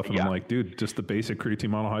all this stuff. And I'm like, dude, just the basic creatine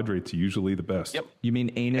monohydrate's usually the best. Yep. You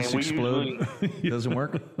mean anus explode doesn't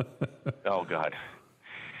work? Oh God.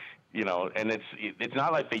 And it's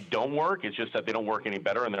not like they don't work. It's just that they don't work any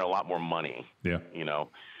better, and they're a lot more money. Yeah.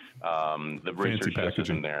 The research just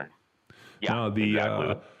isn't there. Yeah. No,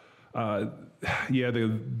 exactly.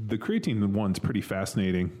 The creatine one's pretty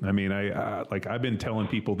fascinating. I mean, I've been telling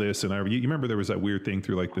people this, and you remember there was that weird thing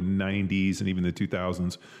through like the 90s and even the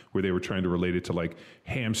 2000s where they were trying to relate it to like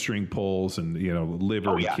hamstring pulls and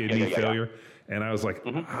liver and kidney failure. Yeah. And I was like,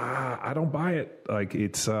 I don't buy it. Like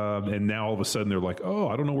it's, and now all of a sudden they're like, oh,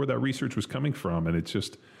 I don't know where that research was coming from, and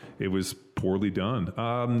it was poorly done.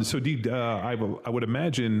 So I would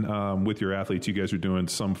imagine with your athletes, you guys are doing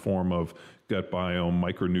some form of gut biome,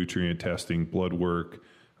 micronutrient testing, blood work,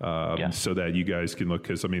 so that you guys can look.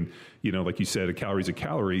 Because I mean, like you said, a calorie is a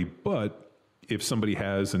calorie, but if somebody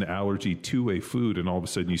has an allergy to a food and all of a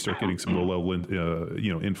sudden you start getting some low level,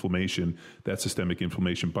 inflammation, that systemic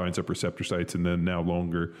inflammation binds up receptor sites, and then now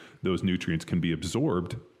longer those nutrients can be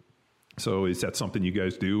absorbed. So is that something you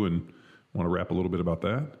guys do, and want to wrap a little bit about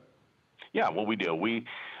that? Yeah, well, we do.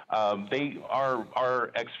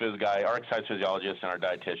 Our ex-phys guy, our exercise physiologists and our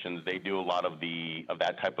dietitians, they do a lot of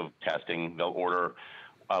that type of testing. They'll order,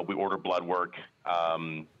 we order blood work,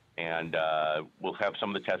 and we'll have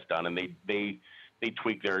some of the tests done, and they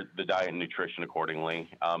tweak the diet and nutrition accordingly.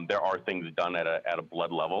 There are things done at a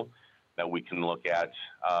blood level that we can look at,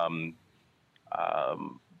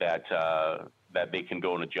 that they can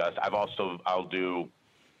go and adjust.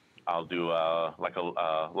 I'll do like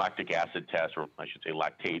a lactic acid test, or I should say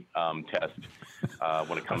lactate test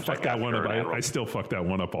when it comes to that one up. I still fuck that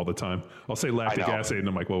one up all the time. I'll say lactic acid, and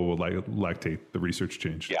I'm like, well, lactate. The research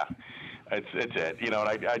changed. Yeah, it's it. And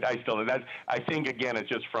I still I think again it's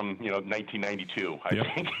just from 1992. I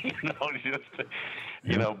think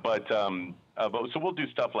but so we'll do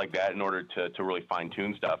stuff like that in order to really fine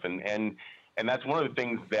tune stuff, and that's one of the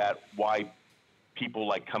things why people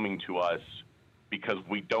like coming to us, because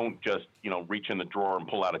we don't just, reach in the drawer and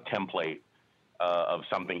pull out a template of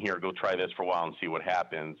something. Here, go try this for a while and see what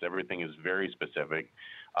happens. Everything is very specific.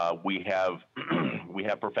 We have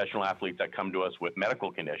professional athletes that come to us with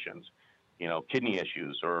medical conditions, kidney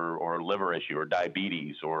issues or liver issue or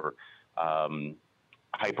diabetes or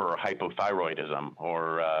hypothyroidism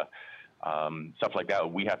or stuff like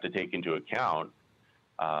that. We have to take into account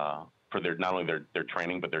for not only their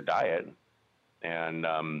training but their diet, and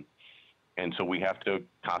so we have to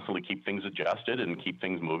constantly keep things adjusted and keep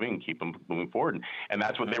things moving and keep them moving forward. And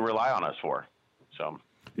that's what they rely on us for. So,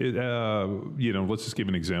 let's just give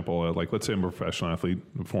an example. Like, let's say I'm a professional athlete,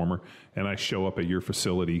 a former, and I show up at your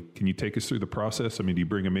facility. Can you take us through the process? I mean, do you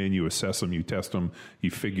bring them in, you assess them, you test them, you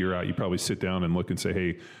figure out, you probably sit down and look and say,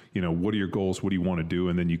 hey, what are your goals? What do you want to do?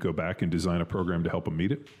 And then you go back and design a program to help them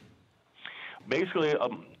meet it? Basically,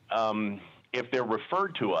 if they're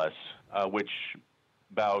referred to us, which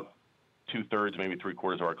about 2/3, maybe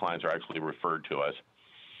 3/4 of our clients are actually referred to us.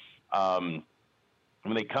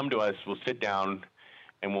 When they come to us, we'll sit down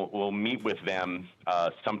and we'll meet with them.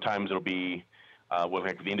 Sometimes it'll be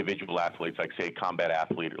with the individual athletes, like say a combat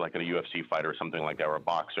athlete, like a UFC fighter or something like that, or a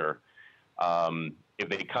boxer. If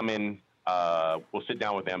they come in, we'll sit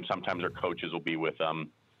down with them. Sometimes our coaches will be with them,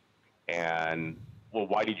 and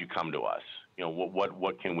why did you come to us?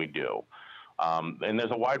 What can we do? And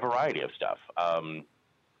there's a wide variety of stuff.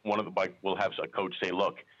 We'll have a coach say,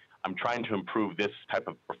 look, I'm trying to improve this type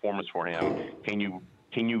of performance for him. Can you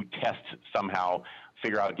test somehow,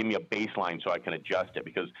 figure out, give me a baseline so I can adjust it?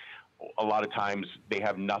 Because a lot of times they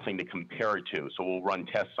have nothing to compare it to. So we'll run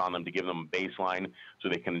tests on them to give them a baseline so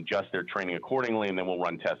they can adjust their training accordingly, and then we'll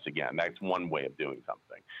run tests again. That's one way of doing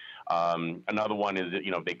something. Another one is that,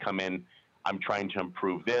 if they come in, I'm trying to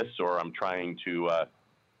improve this, or I'm trying to,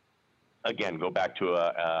 again, go back to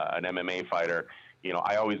an MMA fighter.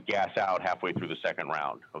 I always gas out halfway through the second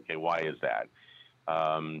round. Okay, why is that?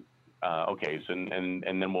 Okay, so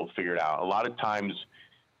and then we'll figure it out. A lot of times,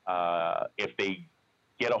 if they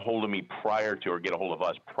get a hold of me or get a hold of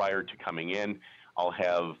us prior to coming in, I'll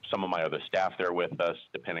have some of my other staff there with us,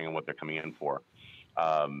 depending on what they're coming in for.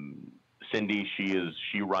 Cindy,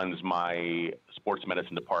 she runs my sports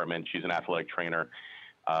medicine department. She's an athletic trainer.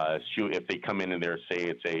 If they come in and they're, say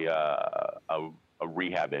it's a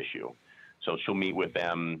rehab issue, so she'll meet with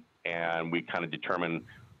them and we kind of determine,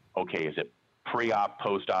 okay, is it pre-op,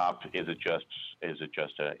 post-op? Is it just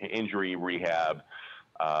an injury rehab?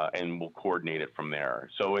 And we'll coordinate it from there.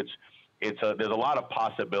 So there's a lot of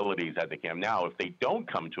possibilities at the camp. Now, if they don't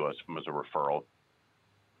come to us as a referral,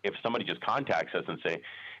 if somebody just contacts us and say,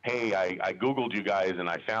 hey, I Googled you guys and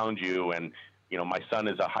I found you, and my son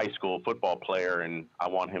is a high school football player and I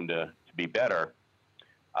want him to be better,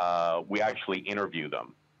 we actually interview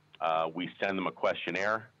them. We send them a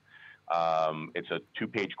questionnaire. It's a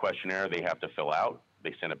 2-page questionnaire they have to fill out.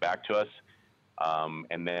 They send it back to us,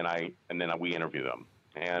 and then we interview them.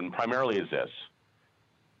 And primarily is this: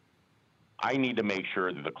 I need to make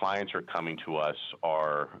sure that the clients who are coming to us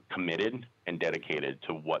are committed and dedicated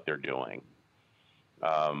to what they're doing.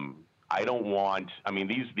 I don't want.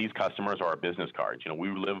 These customers are our business cards. We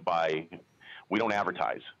don't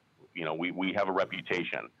advertise. We have a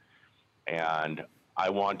reputation, and I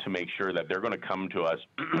want to make sure that they're going to come to us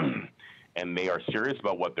and they are serious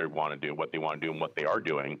about what they want to do, and what they are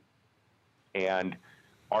doing. And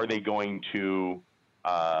are they going to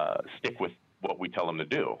stick with what we tell them to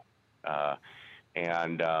do?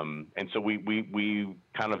 And so we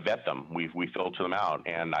kind of vet them. We filter them out,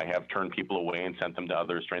 and I have turned people away and sent them to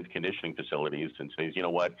other strength conditioning facilities and says, you know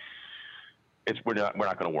what, we're not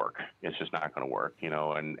going to work. It's just not going to work,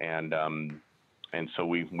 and so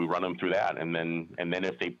we run them through that, and then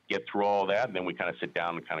if they get through all that, then we kind of sit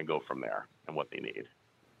down and kind of go from there and what they need.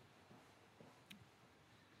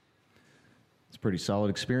 It's a pretty solid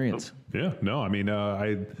experience. Yeah, no, I mean,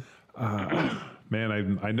 I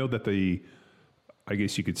know that I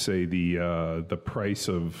guess you could say the price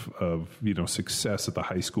of success at the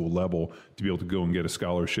high school level to be able to go and get a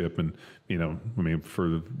scholarship, and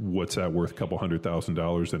for what's that worth, a couple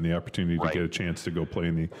 $100,000, and the opportunity to get a chance to go play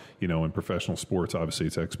in in professional sports, obviously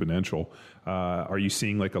it's exponential. Are you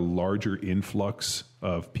seeing like a larger influx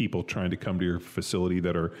of people trying to come to your facility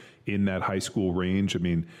that are in that high school range? I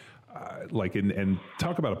mean, and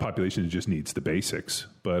talk about a population that just needs the basics.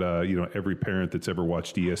 But, every parent that's ever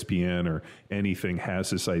watched ESPN or anything has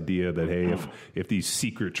this idea that, hey, if these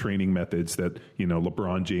secret training methods that,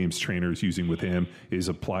 LeBron James trainer is using with him is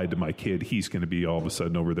applied to my kid, he's going to be all of a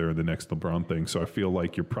sudden over there in the next LeBron thing. So I feel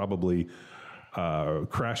like you're probably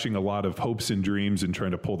crashing a lot of hopes and dreams and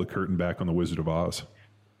trying to pull the curtain back on the Wizard of Oz.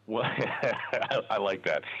 Well, I like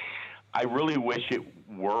that. I really wish it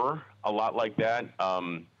were a lot like that.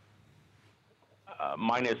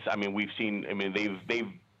 They've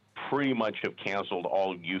pretty much have canceled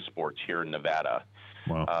all youth sports here in Nevada.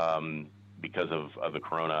 Wow. Because of the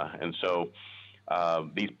corona. And so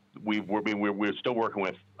we're still working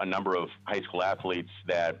with a number of high school athletes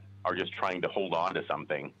that are just trying to hold on to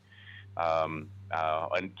something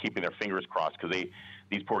and keeping their fingers crossed, because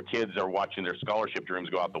these poor kids are watching their scholarship dreams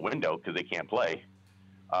go out the window because they can't play.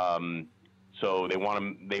 So they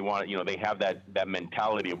have that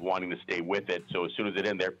mentality of wanting to stay with it. So as soon as it's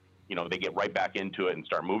in there, they get right back into it and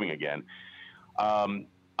start moving again.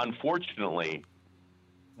 Unfortunately,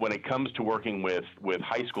 when it comes to working with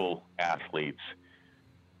high school athletes,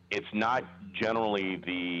 it's not generally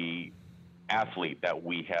the athlete that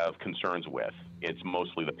we have concerns with. It's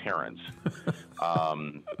mostly the parents.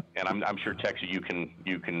 And I'm sure, Texas, you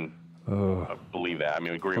can believe that. I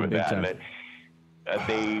mean, agree with that.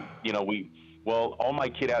 All my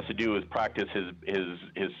kid has to do is practice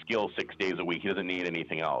his skill 6 days a week. He doesn't need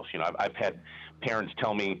anything else. I've had parents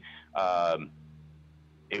tell me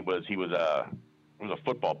he was a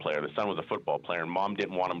football player. The son was a football player, and mom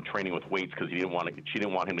didn't want him training with weights because she didn't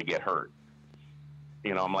want him to get hurt.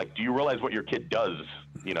 I'm like, do you realize what your kid does?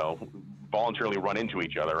 Voluntarily run into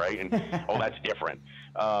each other, right? And that's different.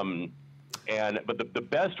 But the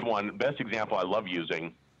best example I love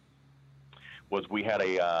using was we had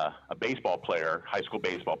a baseball player, high school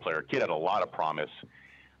baseball player. Kid had a lot of promise.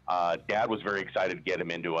 Dad was very excited to get him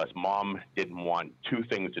into us. Mom didn't want two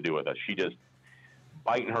things to do with us. She just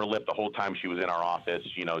biting her lip the whole time she was in our office,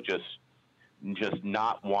 just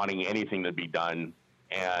not wanting anything to be done.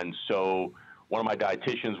 And so one of my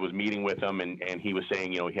dietitians was meeting with him, and he was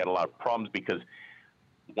saying, he had a lot of problems because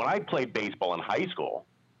when I played baseball in high school,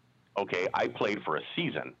 I played for a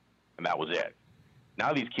season, and that was it.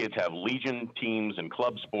 Now these kids have legion teams and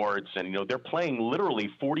club sports, and they're playing literally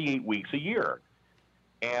 48 weeks a year,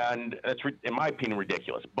 and that's, in my opinion,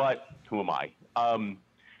 ridiculous. But who am I?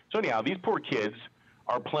 So anyhow, these poor kids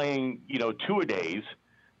are playing 2-a-days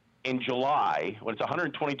in July when it's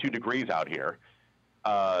 122 degrees out here,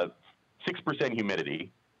 6%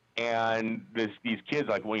 humidity, and these kids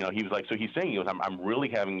he was like, so he's saying, I'm really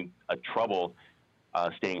having a trouble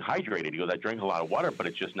staying hydrated. He goes, I drink a lot of water, but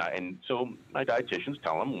it's just not. And so my dietitians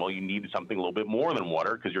tell him, well, you need something a little bit more than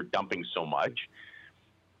water because you're dumping so much.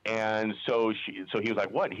 And so he was like,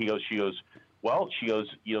 what? She goes, this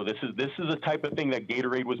is the type of thing that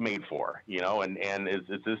Gatorade was made for, and is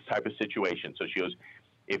this type of situation. So she goes,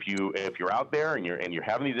 if you're out there and you're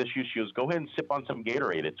having these issues, she goes, go ahead and sip on some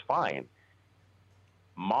Gatorade. It's fine.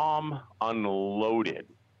 Mom unloaded.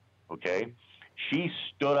 Okay. She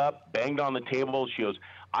stood up, banged on the table. She goes,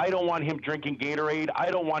 I don't want him drinking Gatorade. I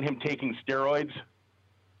don't want him taking steroids.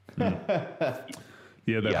 That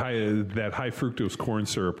high fructose corn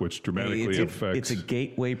syrup, which dramatically affects. It's a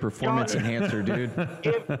gateway performance enhancer, dude.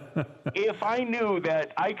 If I knew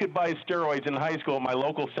that I could buy steroids in high school at my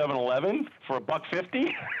local 7-Eleven for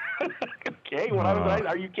 $1.50, okay,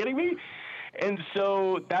 are you kidding me? And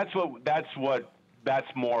so that's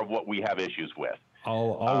more of what we have issues with.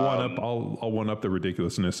 I'll one up the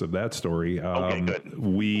ridiculousness of that story. Okay,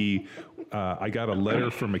 good. I got a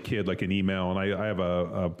letter from a kid, like an email, and I have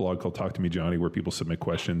a blog called Talk to Me, Johnny, where people submit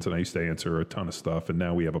questions, and I used to answer a ton of stuff. And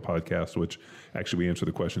now we have a podcast, which actually we answer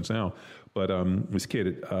the questions now. But this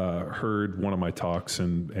kid heard one of my talks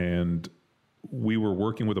and we were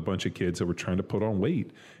working with a bunch of kids that were trying to put on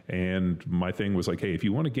weight. And my thing was like, hey, if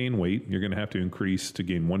you want to gain weight, you're going to have to increase to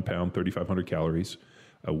gain 1 pound, 3,500 calories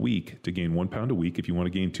a week. To gain 1 pound a week, if you want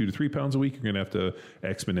to gain 2 to 3 pounds a week, you're going to have to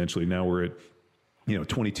exponentially. Now we're at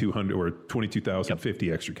 2,200 or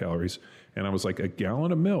 22,050 extra calories. And I was like, a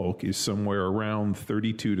gallon of milk is somewhere around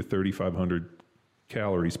 32 to 3,500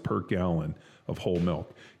 calories per gallon of whole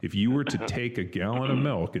milk. If you were to take a gallon of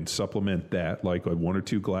milk and supplement that, like 1 or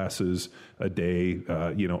 2 glasses a day,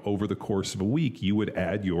 over the course of a week, you would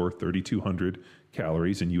add your 3,200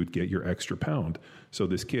 calories and you would get your extra pound. So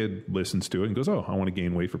this kid listens to it and goes, oh, I want to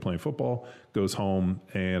gain weight for playing football, goes home.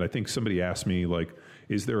 And I think somebody asked me, like,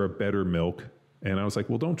 is there a better milk? And I was like,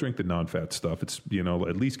 well, don't drink the non-fat stuff. It's,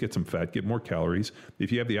 at least get some fat, get more calories.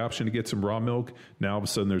 If you have the option to get some raw milk, now all of a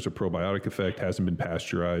sudden there's a probiotic effect, hasn't been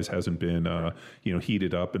pasteurized, hasn't been,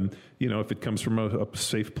 heated up. And, if it comes from a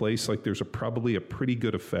safe place, like there's probably a pretty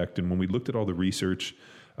good effect. And when we looked at all the research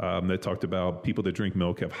that talked about people that drink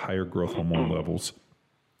milk have higher growth hormone levels.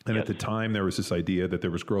 And at the time, there was this idea that there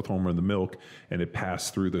was growth hormone in the milk, and it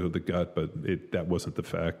passed through the gut, but that wasn't the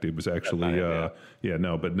fact. It was actually,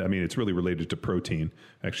 but I mean, it's really related to protein.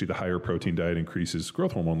 Actually, the higher protein diet increases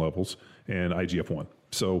growth hormone levels and IGF-1.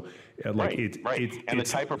 So, the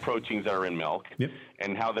type of proteins that are in milk,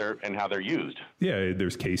 and how they're used. Yeah,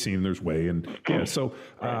 there's casein, there's whey, and So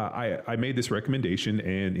I made this recommendation,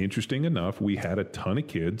 and interesting enough, we had a ton of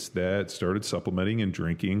kids that started supplementing and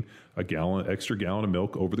drinking extra gallon of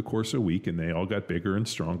milk over the course of a week, and they all got bigger and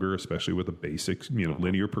stronger, especially with the basic,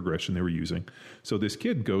 linear progression they were using. So this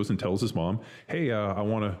kid goes and tells his mom, "Hey, I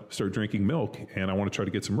want to start drinking milk, and I want to try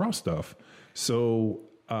to get some raw stuff." So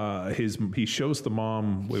he shows the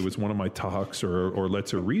mom, it was one of my talks, or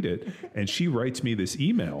lets her read it, and she writes me this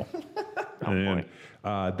email.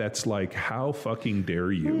 That's like, how fucking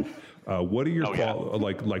dare you? What are your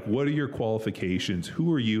what are your qualifications?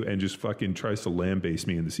 Who are you? And just fucking tries to lambaste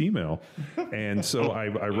me in this email. And so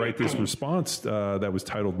I write this response that was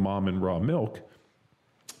titled "Mom and Raw Milk."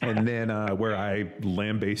 And then where I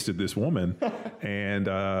lambasted this woman, and,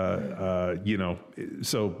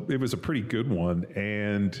 so it was a pretty good one.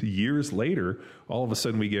 And years later, all of a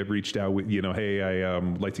sudden we get reached out with, hey, I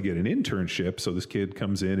like to get an internship. So this kid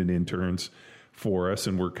comes in and interns for us,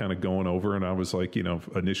 and we're kind of going over. And I was like,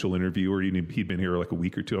 initial interviewer, he'd been here like a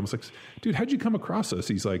week or two. I was like, dude, how'd you come across us?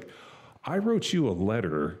 He's like, I wrote you a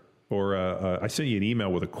letter. Or I sent you an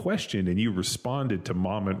email with a question, and you responded to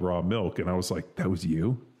Mom and Raw Milk. And I was like, that was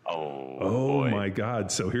you? Oh my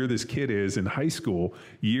God. So here this kid is in high school,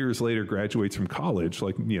 years later graduates from college.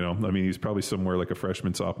 Like, he's probably somewhere like a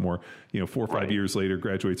freshman, sophomore, 4 or 5 years later,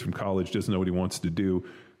 graduates from college, doesn't know what he wants to do,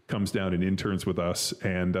 comes down and interns with us,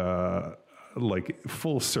 and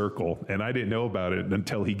full circle. And I didn't know about it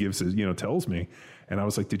until he gives his, tells me. And I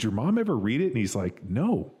was like, did your mom ever read it? And he's like,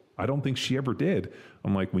 no, I don't think she ever did.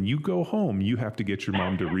 I'm like, when you go home, you have to get your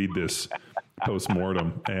mom to read this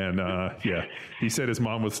post-mortem. And he said his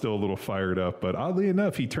mom was still a little fired up, but oddly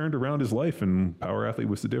enough, he turned around his life, and Power Athlete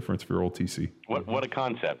was the difference for old TC. What a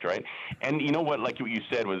concept, right? And you know what, like what you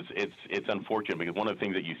said was, it's unfortunate, because one of the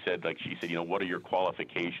things that you said, like she said, what are your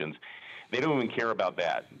qualifications? They don't even care about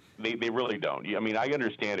that. They really don't. I mean, I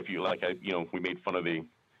understand if you we made fun of the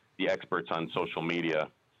experts on social media,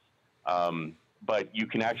 but you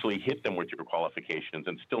can actually hit them with your qualifications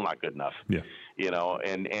and still not good enough. Yeah.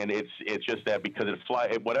 And it's just that because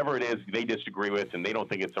whatever it is they disagree with, and they don't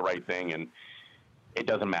think it's the right thing, and it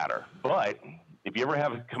doesn't matter. But if you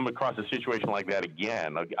ever come across a situation like that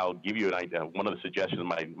again, I'll give you an idea. One of the suggestions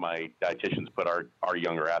my dietitians put our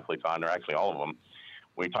younger athletes on, or actually all of them,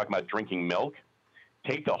 when you talk about drinking milk,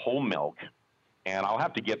 take the whole milk, and I'll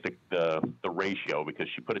have to get the ratio because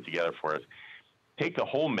she put it together for us. Take the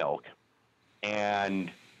whole milk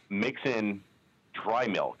and mix in dry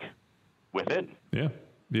milk with it. Yeah.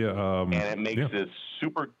 And it makes this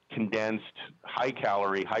super condensed, high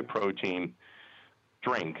calorie, high protein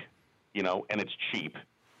drink, and it's cheap.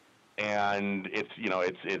 And it's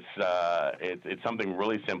something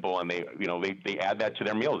really simple, and they add that to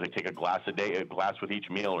their meals. They take a glass a day, a glass with each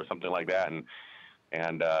meal or something like that,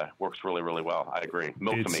 and works really, really well. I agree.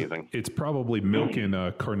 Milk's amazing. It's probably milk in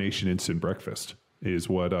Carnation Instant Breakfast. Is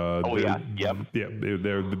what there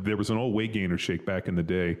was an old weight gainer shake back in the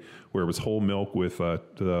day where it was whole milk with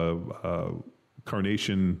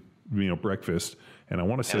Carnation breakfast, and I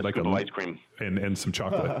want to say like a ice cream and some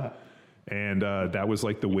chocolate. And that was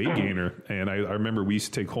like the weight gainer. And I remember we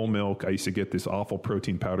used to take whole milk. I used to get this awful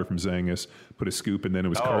protein powder from Zangus, put a scoop, and then it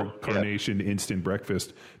was Carnation Instant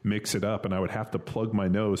Breakfast, mix it up, and I would have to plug my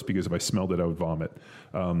nose because if I smelled it, I would vomit.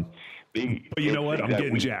 But you know what? I'm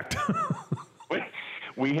getting jacked.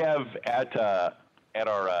 We have at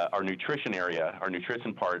our nutrition area, our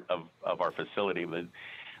nutrition part of our facility, with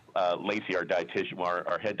Lacey, our dietitian,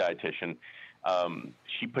 our head dietitian,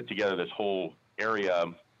 she put together this whole area,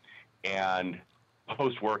 and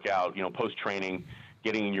post-workout, post-training,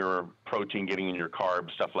 getting in your protein, getting in your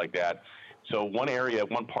carbs, stuff like that. So one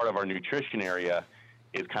part of our nutrition area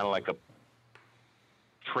is kind of like a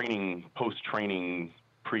training, post-training,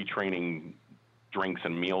 pre-training drinks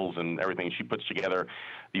and meals and everything. She puts together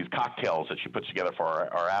these cocktails that she puts together for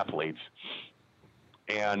our athletes.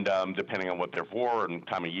 And depending on what they're for and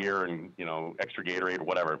time of year and, extra Gatorade or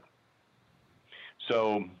whatever.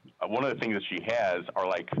 So one of the things that she has are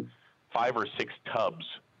like 5 or 6 tubs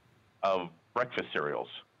of breakfast cereals,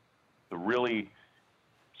 the really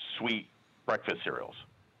sweet breakfast cereals.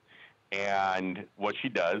 And what she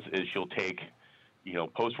does is she'll take,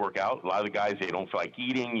 post-workout, a lot of the guys, they don't feel like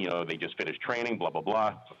eating, they just finished training, blah, blah,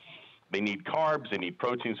 blah. They need carbs, they need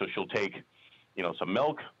protein, so she'll take, some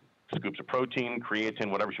milk, scoops of protein,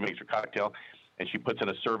 creatine, whatever she makes her cocktail, and she puts in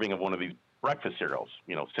a serving of one of these breakfast cereals,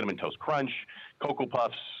 Cinnamon Toast Crunch, Cocoa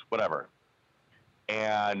Puffs, whatever.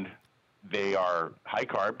 And they are high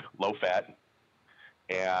carb, low fat,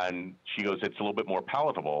 and she goes, it's a little bit more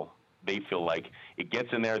palatable. They feel like it gets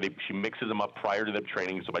in there. She mixes them up prior to the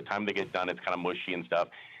training, so by the time they get done, it's kind of mushy and stuff.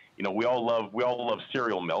 We all love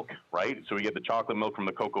cereal milk, right? So we get the chocolate milk from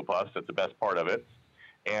the Cocoa Puffs. That's the best part of it.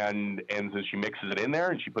 And so she mixes it in there,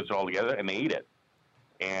 and she puts it all together, and they eat it.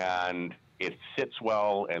 And it sits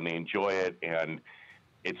well, and they enjoy it, and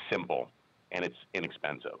it's simple, and it's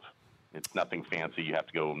inexpensive. It's nothing fancy. You have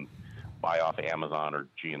to go and buy off Amazon or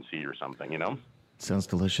GNC or something, Sounds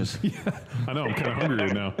delicious. Yeah, I know. I'm kind of hungry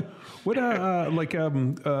right now. What, like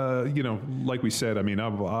we said, I mean,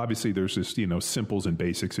 obviously there's this, simples and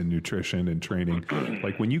basics in nutrition and training.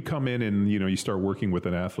 Like when you come in and, you start working with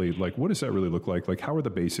an athlete, like what does that really look like? Like how are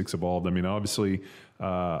the basics evolved? I mean, obviously,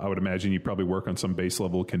 I would imagine you probably work on some base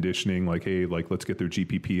level conditioning, like, hey, like let's get their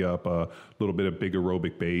GPP up, a little bit of big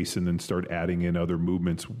aerobic base, and then start adding in other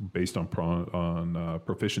movements based on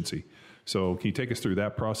proficiency. So can you take us through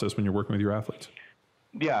that process when you're working with your athletes?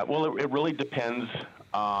 Yeah, well, it really depends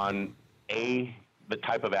on, the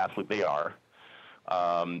type of athlete they are,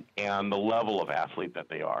 and the level of athlete that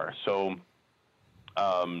they are. So,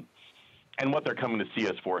 and what they're coming to see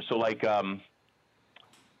us for. So, like, let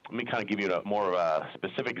me kind of give you more of a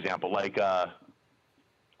specific example. Like,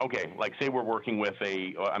 like say we're working with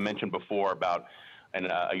I mentioned before about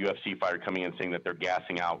a UFC fighter coming in saying that they're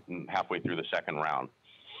gassing out halfway through the second round.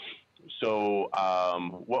 So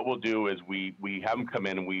what we'll do is we have them come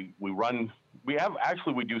in and we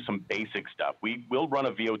do some basic stuff. We'll run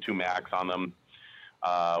a VO2 max on them.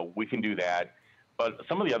 We can do that, but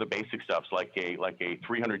some of the other basic stuffs like a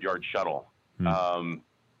 300-yard shuttle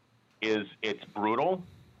it's brutal,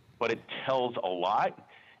 but it tells a lot.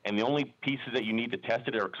 And the only pieces that you need to test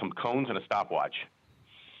it are some cones and a stopwatch.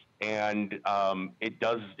 And it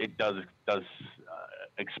does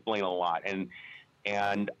explain a lot.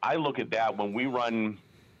 And I look at that when we run,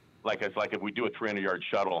 it's like if we do a 300-yard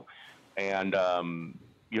shuttle, and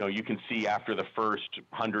you can see after the first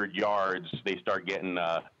 100 yards they start getting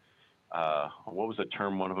what was the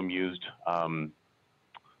term one of them used? Was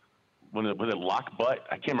it lock butt?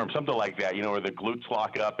 I can't remember, something like that. Where the glutes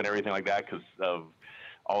lock up and everything like that because of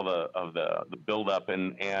all the buildup,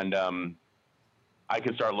 and I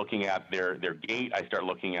can start looking at their gait. I start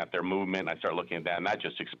looking at their movement. I start looking at that, and that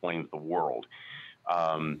just explains the world.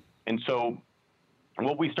 And so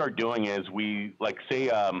what we start doing is we say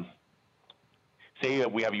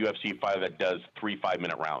we have a UFC fighter that does 3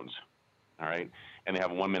 5-minute rounds, all right, and they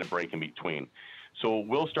have a 1-minute break in between. So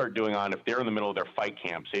we'll start doing if they're in the middle of their fight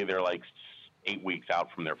camp, say they're like 8 weeks out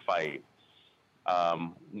from their fight,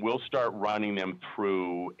 we'll start running them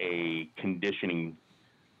through a conditioning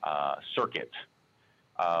circuit.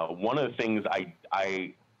 One of the things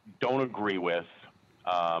I don't agree with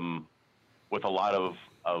a lot of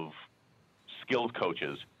skills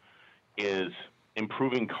coaches is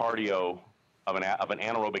improving cardio of an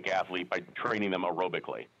anaerobic athlete by training them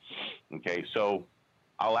aerobically. Okay, so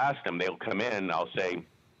I'll ask them, they'll come in and I'll say,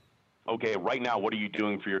 okay, right now, what are you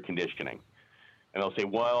doing for your conditioning? And they'll say,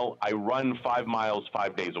 well, I run 5 miles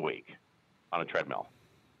 5 days a week on a treadmill.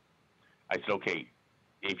 I said, okay,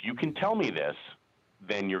 if you can tell me this,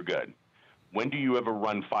 then you're good. When do you ever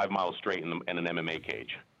run 5 miles straight in an MMA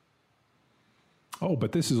cage? Oh,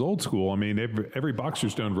 but this is old school. I mean, every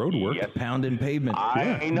boxer's done road work. Yes. Pounding pavement.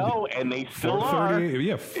 I know, and they still are.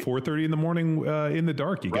 4:30 in the morning in the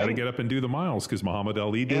dark. You got to get up and do the miles because Muhammad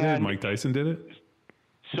Ali did it, Mike Tyson did it.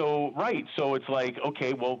 So right, so it's like,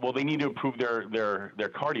 okay, well, they need to improve their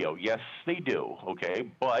cardio. Yes, they do. Okay,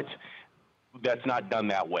 but that's not done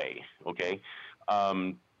that way. Okay,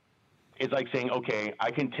 it's like saying, okay,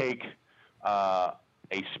 I can take a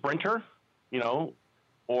sprinter,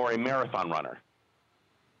 or a marathon runner.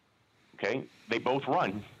 Okay, they both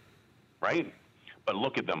run, right? But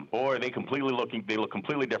look at them, boy, they look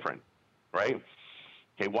completely different, right?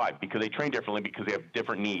 Okay, why? Because they train differently, because they have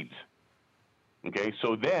different needs. Okay,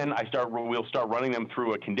 so then we'll start running them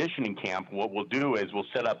through a conditioning camp. What we'll do is we'll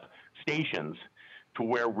set up stations to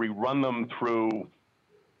where we run them through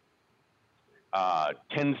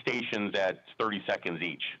 10 stations at 30 seconds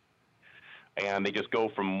each. And they just go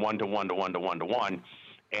from 1 to 1 to 1 to 1 to 1.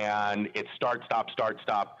 And it's start, stop, start,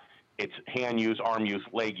 stop. It's hand use, arm use,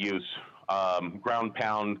 leg use, ground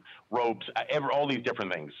pound, ropes, all these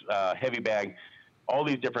different things, heavy bag, all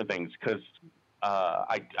these different things. Because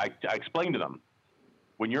I explained to them,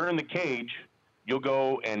 when you're in the cage, you'll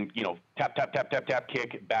go and, tap, tap, tap, tap, tap,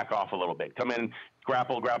 kick, back off a little bit. Come in,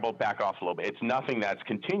 grapple, back off a little bit. It's nothing that's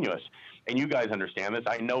continuous. And you guys understand this.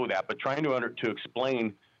 I know that. But trying to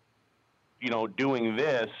explain, doing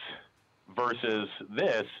this versus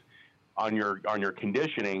this on your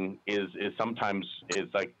conditioning is sometimes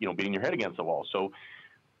like, beating your head against the wall. So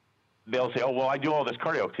they'll say, oh, well, I do all this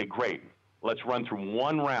cardio. Okay, great. Let's run through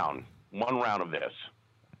one round of this.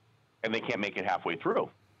 And they can't make it halfway through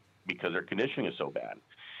because their conditioning is so bad.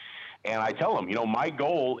 And I tell them, my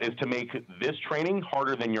goal is to make this training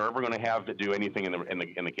harder than you're ever going to have to do anything in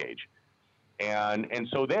the cage. And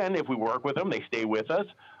so then if we work with them, they stay with us.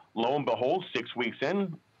 Lo and behold, 6 weeks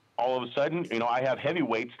in, all of a sudden, I have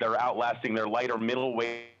heavyweights that are outlasting their light or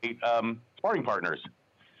middleweight sparring partners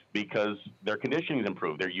because their conditioning is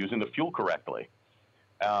improved. They're using the fuel correctly.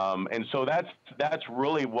 And so that's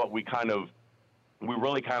really what we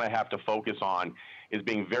really kind of have to focus on, is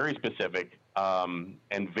being very specific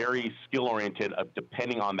and very skill oriented,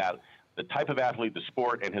 depending on the type of athlete, the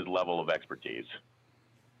sport, and his level of expertise.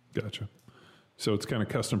 Gotcha. So it's kind of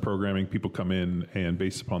custom programming. People come in, and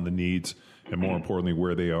based upon the needs and more importantly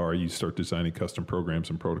where they are, you start designing custom programs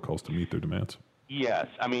and protocols to meet their demands. Yes.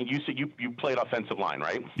 I mean, you said you played offensive line,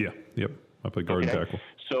 right? Yeah. Yep. I played guard and tackle.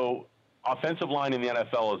 So offensive line in the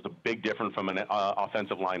NFL is the big difference from an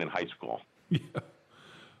offensive line in high school. Yeah.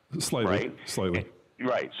 Slightly. Right? Slightly.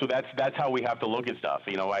 Right. So that's how we have to look at stuff.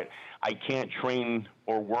 I can't train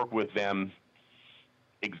or work with them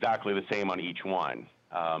exactly the same on each one.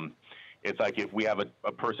 It's like if we have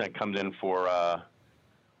a person that comes in for a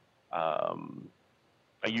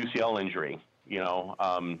UCL injury,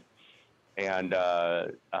 and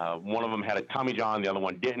one of them had a Tommy John, the other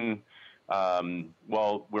one didn't.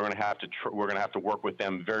 Well, we're going to have to work with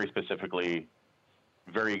them very specifically,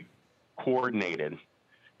 very coordinated,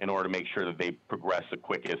 in order to make sure that they progress the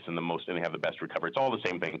quickest and they have the best recovery. It's all the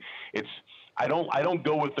same thing. I don't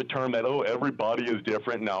go with the term that, everybody is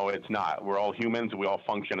different. No, it's not. We're all humans, and we all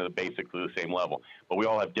function at basically the same level, but we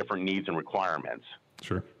all have different needs and requirements.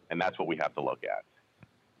 Sure. And that's what we have to look at.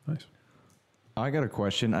 Nice. I got a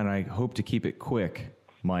question, and I hope to keep it quick,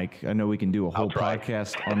 Mike. I know we can do a whole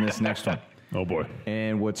podcast on this next one. Oh boy.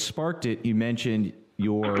 And what sparked it, you mentioned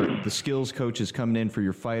the skills coaches coming in for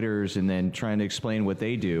your fighters and then trying to explain what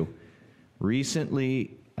they do.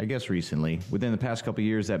 Recently, within the past couple of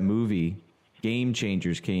years, that movie Game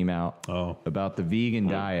Changers came out about the vegan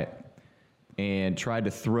diet and tried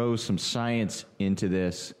to throw some science into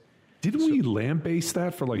this. Didn't we lambaste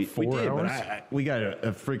that for like 4 hours? But we got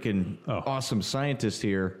a freaking awesome scientist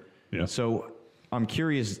here. Yeah. So I'm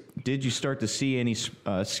curious, did you start to see any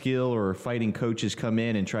skill or fighting coaches come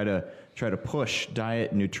in and try to push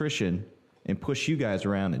diet and nutrition and push you guys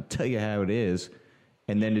around and tell you how it is?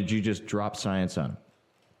 And then did you just drop science on them?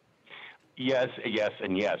 Yes,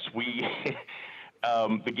 and yes. We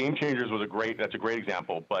the Game Changers that's a great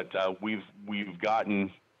example, but we've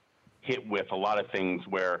gotten hit with a lot of things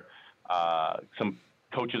where some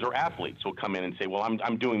coaches or athletes will come in and say, well,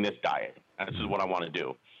 I'm doing this diet, and this is what I want to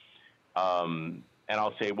do. And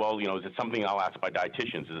I'll say, well, is it something I'll ask my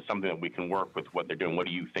dietitians? Is it something that we can work with what they're doing? What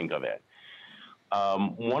do you think of it?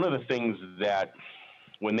 One of the things that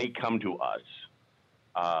when they come to us,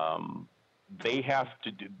 they have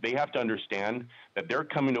to understand that they're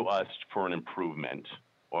coming to us for an improvement.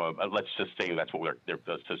 Or let's just say that's what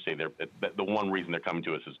the one reason they're coming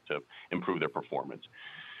to us is to improve their performance.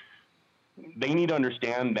 They need to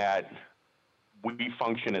understand that we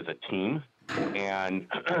function as a team, and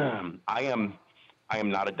I am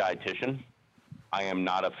not a dietitian. I am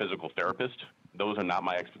not a physical therapist. Those are not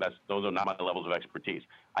my levels of expertise.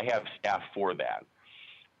 I have staff for that.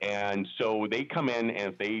 And so they come in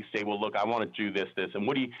and if they say, well, look, I want to do this, and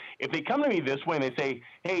if they come to me this way and they say,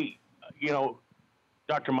 hey,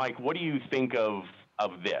 Dr. Mike, what do you think of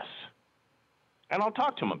this? And I'll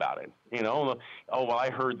talk to them about it. Oh, well, I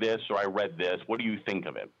heard this or I read this. What do you think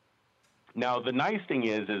of it? Now, the nice thing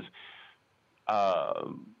is 90%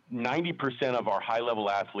 of our high-level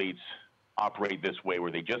athletes operate this way,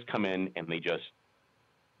 where they just come in and they just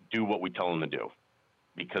do what we tell them to do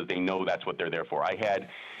because they know that's what they're there for.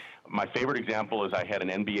 My favorite example is I had an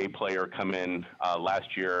NBA player come in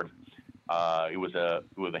last year. It was a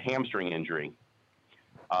hamstring injury.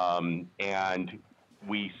 And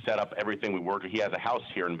we set up everything. We worked. He has a house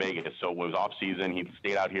here in Vegas, so it was off season. He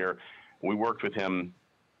stayed out here. We worked with him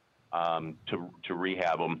to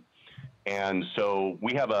rehab him. And so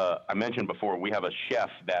I mentioned before, we have a chef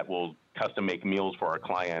that will custom make meals for our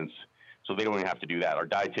clients, so they don't even have to do that. Our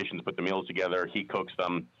dietitians put the meals together. He cooks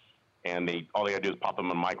them, and all they got to do is pop them in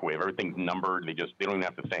the microwave. Everything's numbered. They don't even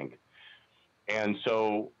have to think. And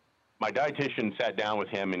so my dietitian sat down with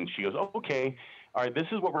him, and she goes, oh, okay, all right, this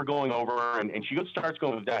is what we're going over. And she starts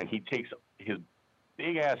going down. He takes his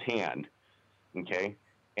big-ass hand, okay?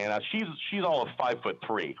 And she's all of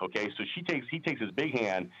 5'3", okay? So he takes his big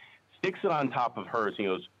hand, sticks it on top of hers, and he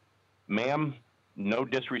goes, ma'am, no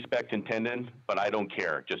disrespect intended, but I don't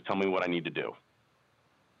care. Just tell me what I need to do.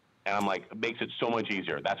 And I'm like, it makes it so much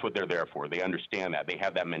easier. That's what they're there for. They understand that. They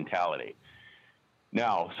have that mentality.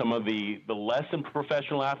 Now, some of the less than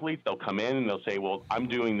professional athletes, they'll come in and they'll say, well, I'm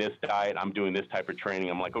doing this diet, I'm doing this type of training.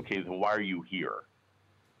 I'm like, okay, so why are you here?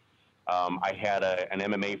 I had an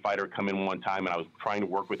MMA fighter come in one time, and I was trying to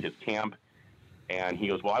work with his camp, and he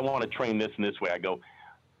goes, well, I want to train this and this way. I go,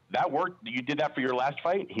 that worked? You did that for your last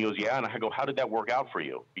fight? He goes, yeah. And I go, how did that work out for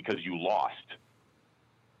you? Because you lost.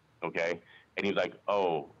 Okay? And he's like,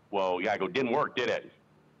 oh, well, yeah. I go, didn't work, did it?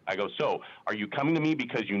 I go, so are you coming to me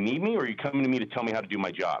because you need me, or are you coming to me to tell me how to do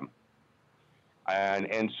my job?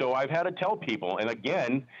 And so I've had to tell people, and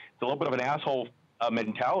again, it's a little bit of an asshole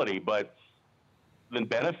mentality, but the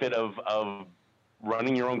benefit of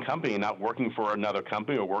running your own company and not working for another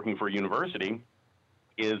company or working for a university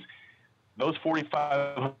is those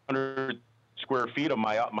 4,500 square feet of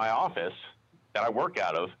my office that I work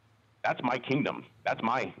out of, that's my kingdom. That's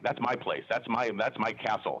my place. That's my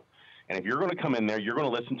castle. And if you're going to come in there, you're going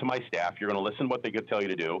to listen to my staff. You're going to listen to what they could tell you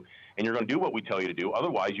to do, and you're going to do what we tell you to do.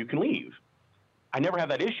 Otherwise, you can leave. I never have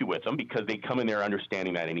that issue with them because they come in there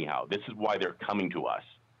understanding that anyhow. This is why they're coming to us.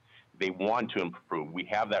 They want to improve. We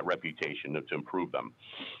have that reputation to improve them.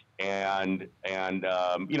 And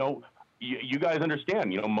you guys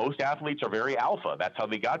understand, most athletes are very alpha. That's how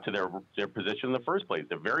they got to their position in the first place.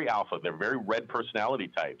 They're very alpha. They're very red personality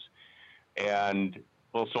types. And,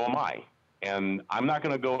 well, so am I. And I'm not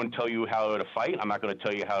going to go and tell you how to fight. I'm not going to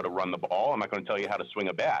tell you how to run the ball. I'm not going to tell you how to swing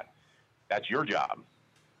a bat. That's your job.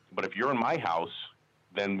 But if you're in my house,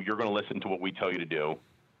 then you're going to listen to what we tell you to do,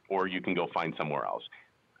 or you can go find somewhere else.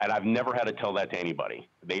 And I've never had to tell that to anybody.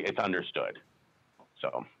 It's understood.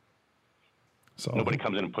 So nobody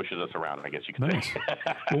comes in and pushes us around, I guess you could say.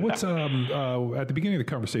 Well, what's at the beginning of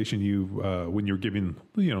the conversation, when you were giving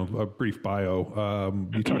a brief bio,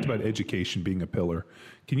 you talked about education being a pillar.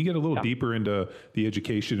 Can you get a little deeper into the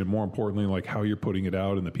education and, more importantly, like how you're putting it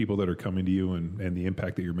out and the people that are coming to you and the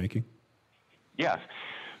impact that you're making? Yes.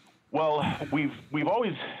 Well, we've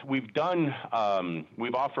offered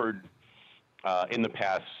in the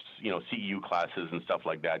past, CEU classes and stuff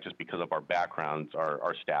like that. Just because of our backgrounds,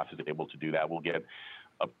 our staff is able to do that. We'll get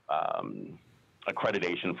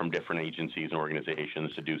accreditation from different agencies and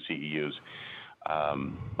organizations to do CEUs.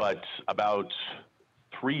 But about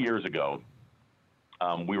 3 years ago,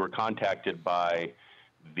 we were contacted by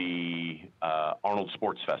the Arnold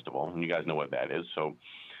Sports Festival, and you guys know what that is. So,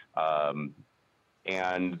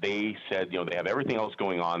 and they said, they have everything else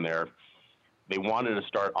going on there. They wanted to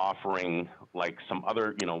start offering like some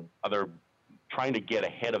other trying to get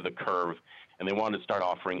ahead of the curve, and they wanted to start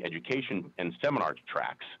offering education and seminar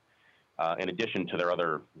tracks in addition to their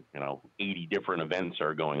other, 80 different events that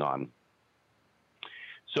are going on.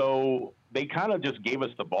 So they kind of just gave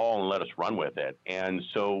us the ball and let us run with it. And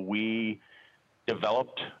so we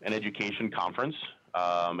developed an education conference.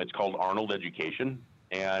 It's called Arnold Education.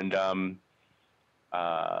 And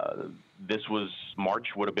this was March,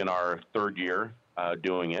 would have been our third year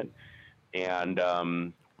doing it. And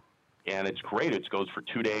it's great. It goes for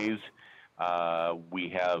 2 days. We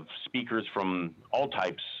have speakers from all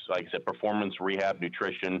types, like I said, performance, rehab,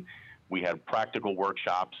 nutrition. We had practical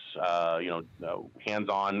workshops,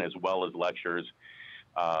 hands-on as well as lectures.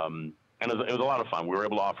 And it was a lot of fun. We were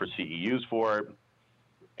able to offer CEUs for it.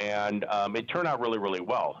 And it turned out really, really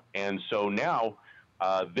well. And so now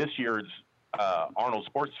This year's Arnold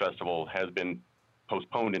Sports Festival has been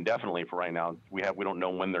postponed indefinitely for right now. We don't know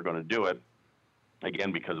when they're going to do it,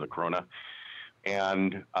 again because of the corona.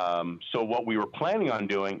 And so what we were planning on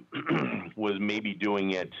doing was maybe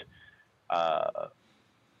doing it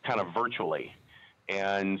kind of virtually.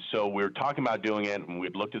 And so we were talking about doing it, and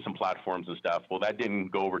we'd looked at some platforms and stuff. Well, that didn't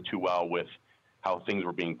go over too well with how things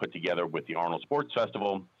were being put together with the Arnold Sports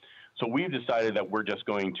Festival. So we've decided that we're just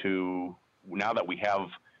going to, now that we have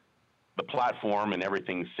the platform and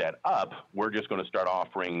everything set up, we're just going to start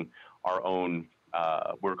offering our own,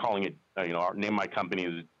 we're calling it, our name of my company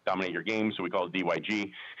is Dominate Your Game, so we call it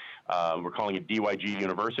DYG. We're calling it DYG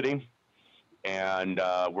University. And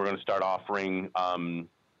we're going to start offering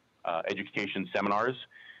education seminars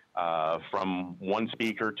from one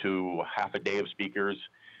speaker to half a day of speakers.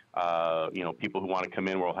 People who want to come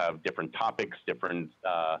in, we'll have different topics, different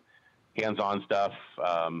hands-on stuff,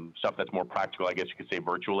 stuff that's more practical, I guess you could say,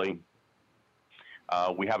 virtually.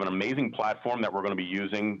 We have an amazing platform that we're going to be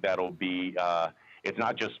using that'll be, it's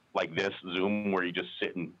not just like this Zoom where you just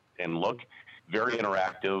sit and look. Very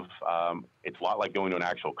interactive. It's a lot like going to an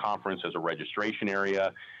actual conference. There's a registration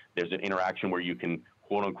area. There's an interaction where you can,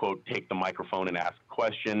 quote unquote, take the microphone and ask a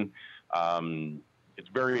question. It's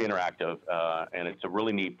very interactive, and it's a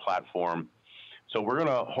really neat platform. So we're going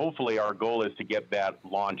to, hopefully our goal is to get that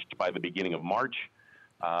launched by the beginning of March.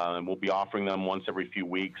 And we'll be offering them once every few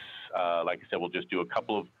weeks. Like I said, we'll just do a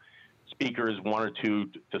couple of speakers, one or two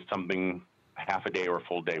to something, half a day or a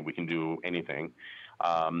full day. We can do anything.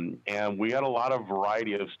 And we got a lot of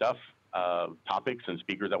variety of stuff, topics and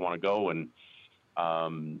speakers that want to go. And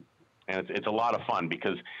it's a lot of fun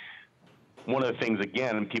because one of the things,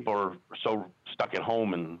 again, people are so stuck at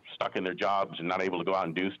home and stuck in their jobs and not able to go out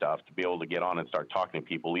and do stuff, to be able to get on and start talking to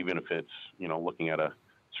people, even if it's, looking at a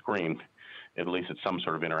screen, at least it's some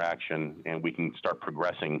sort of interaction, and we can start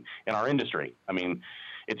progressing in our industry. I mean,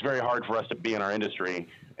 it's very hard for us to be in our industry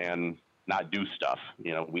and not do stuff.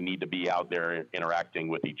 We need to be out there interacting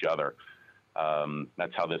with each other.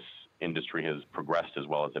 That's how this industry has progressed as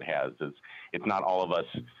well as it has. It's not all of us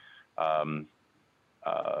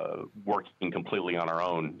working completely on our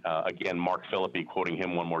own. Again, Mark Philippi, quoting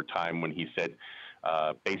him one more time when he said,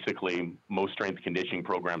 basically, most strength conditioning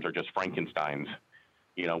programs are just Frankensteins.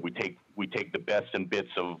 We take the best and bits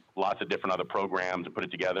of lots of different other programs and put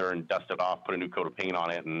it together and dust it off, put a new coat of paint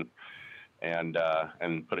on it, and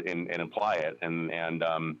put it in and apply it. And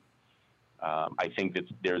I think that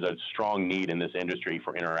there's a strong need in this industry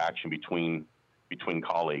for interaction between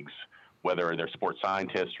colleagues, whether they're sports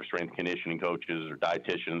scientists or strength conditioning coaches or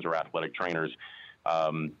dietitians or athletic trainers.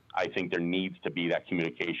 I think there needs to be that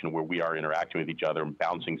communication where we are interacting with each other and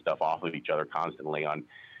bouncing stuff off of each other constantly on,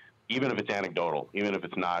 even if it's anecdotal, even if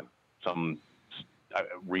it's not some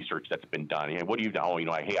research that's been done. Hey, what do you know?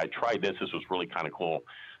 Hey, I tried this. This was really kind of cool,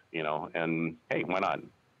 and hey, why not?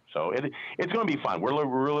 So it's going to be fun. We're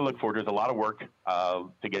really looking forward. There's a lot of work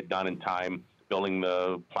to get done in time, building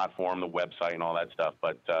the platform, the website, and all that stuff,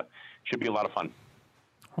 but should be a lot of fun.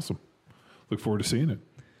 Awesome. Look forward to seeing it.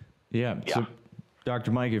 Yeah. So,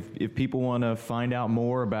 Dr. Mike, if people want to find out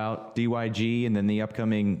more about DYG and then the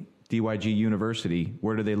upcoming DYG University,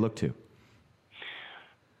 where do they look to?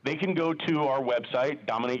 They can go to our website,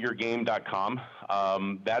 dominateyourgame.com.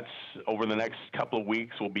 That's over the next couple of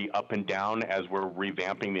weeks will be up and down as we're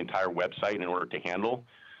revamping the entire website in order to handle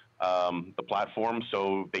the platform.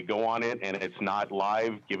 So they go on it and it's not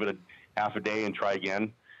live, give it a half a day and try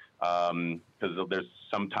again. Because there's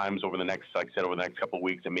sometimes over the next, like I said, over the next couple of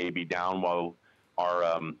weeks, it may be down while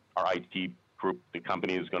our IT group, the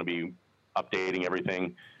company, is going to be updating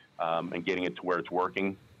everything and getting it to where it's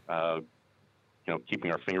working.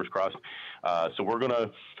 Keeping our fingers crossed. So we're going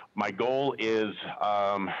to, my goal is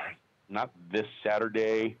not this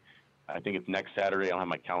Saturday. I think it's next Saturday. I don't have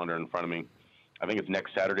my calendar in front of me. I think it's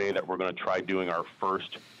next Saturday that we're going to try doing our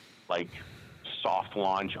first soft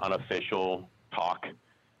launch, unofficial talk.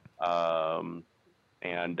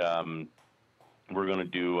 We're going to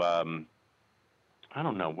do, I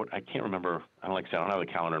don't know what, I can't remember. Like I said, I don't have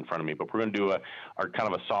the calendar in front of me, but we're going to do our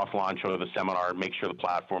kind of a soft launch of the seminar, make sure the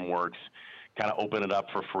platform works, kind of open it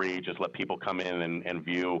up for free, just let people come in and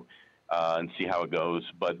view and see how it goes.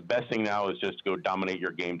 But the best thing now is just go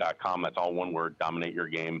dominateyourgame.com. That's all one word,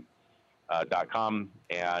 dominateyourgame.com.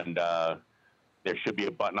 And there should be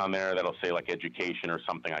a button on there that'll say education or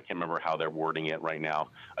something. I can't remember how they're wording it right now.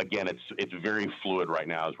 Again, it's very fluid right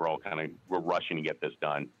now as we're rushing to get this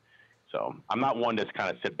done. So I'm not one to kind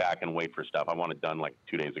of sit back and wait for stuff. I want it done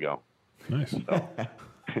 2 days ago. Nice. So.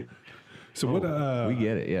 So what? We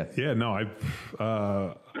get it. Yeah. Yeah. No.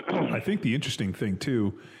 I think the interesting thing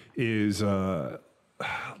too is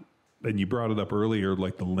and you brought it up earlier,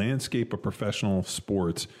 like the landscape of professional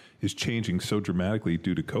sports is changing so dramatically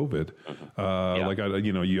due to COVID.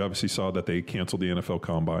 You obviously saw that they canceled the NFL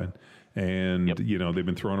Combine, and they've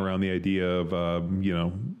been throwing around the idea of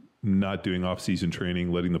not doing off-season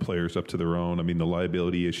training, letting the players up to their own. I mean, the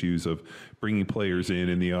liability issues of bringing players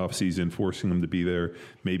in the off-season, forcing them to be there.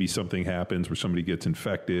 Maybe something happens where somebody gets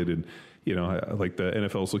infected, and like the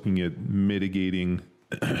NFL is looking at mitigating.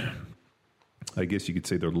 I guess you could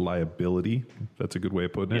say their liability. That's a good way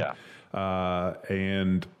of putting it. Yeah.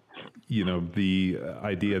 And, the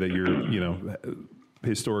idea that you're,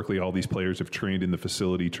 historically all these players have trained in the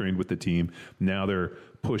facility, trained with the team. Now they're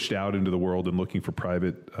pushed out into the world and looking for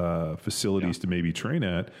private facilities to maybe train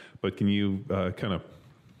at. But can you kind of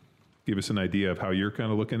give us an idea of how you're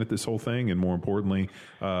kind of looking at this whole thing, and more importantly,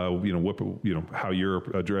 how you're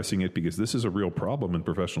addressing it, because this is a real problem in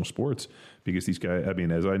professional sports. Because these guys, I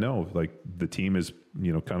mean, as I know, like the team is,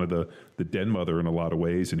 kind of the den mother in a lot of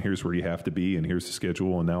ways, and here's where you have to be, and here's the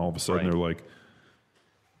schedule, and now all of a sudden they're like,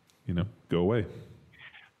 go away.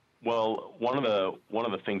 Well, one of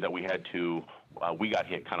the things that we had to we got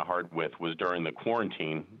hit kind of hard with was during the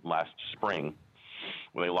quarantine last spring,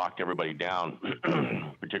 where they locked everybody down,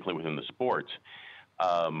 particularly within the sports.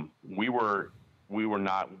 We were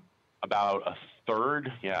not about a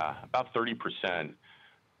third, about 30%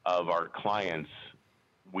 of our clients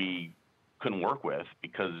we couldn't work with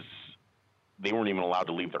because they weren't even allowed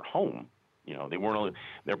to leave their home.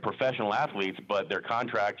 They're professional athletes, but their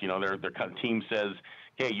contract, their team says,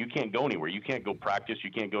 hey, you can't go anywhere. You can't go practice.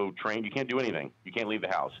 You can't go train. You can't do anything. You can't leave the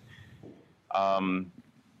house.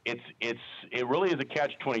 It really is a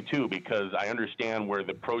catch-22, because I understand where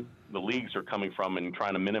the leagues are coming from and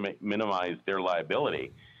trying to minimize their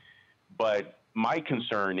liability. But my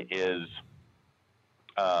concern is,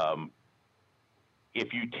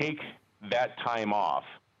 if you take that time off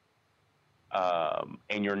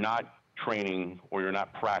and you're not training or you're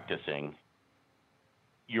not practicing,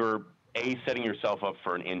 you're setting yourself up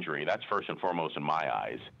for an injury. That's first and foremost in my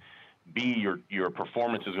eyes. B, your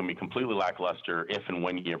performance is going to be completely lackluster if and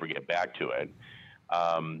when you ever get back to it.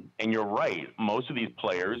 And you're right. Most of these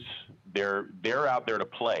players, they're out there to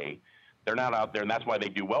play. They're not out there, and that's why they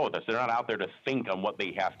do well with us. They're not out there to think on what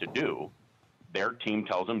they have to do. Their team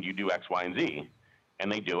tells them, you do X, Y, and Z.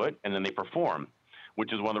 And they do it, and then they perform,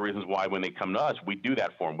 which is one of the reasons why when they come to us, we do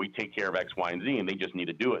that for them. We take care of X, Y, and Z, and they just need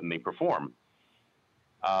to do it, and they perform.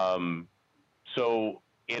 So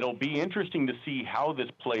it'll be interesting to see how this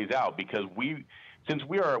plays out, because since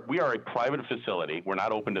we are a private facility, we're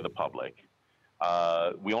not open to the public.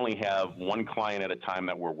 We only have one client at a time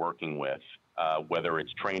that we're working with, whether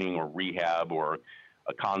it's training or rehab or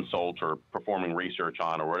a consult or performing research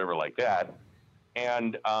on or whatever like that.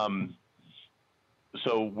 And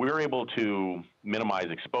so we're able to minimize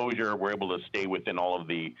exposure. We're able to stay within all of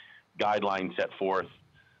the guidelines set forth.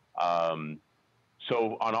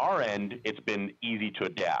 So on our end, it's been easy to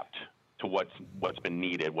adapt to what's been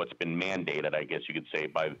needed, what's been mandated, I guess you could say,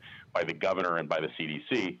 by the governor and by the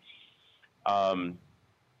CDC.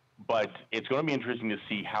 But it's going to be interesting to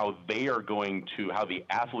see how how the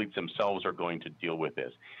athletes themselves are going to deal with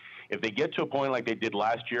this. If they get to a point like they did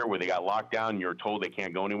last year where they got locked down and you're told they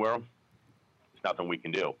can't go anywhere, there's nothing we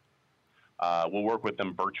can do. We'll work with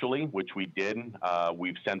them virtually, which we did.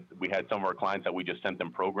 We had some of our clients that we just sent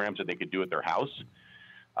them programs that they could do at their house.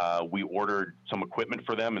 We ordered some equipment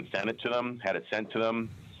for them and sent it to them, had it sent to them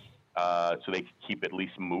so they could keep at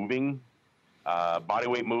least moving. Body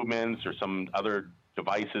weight movements or some other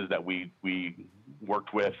devices that we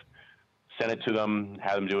worked with, sent it to them,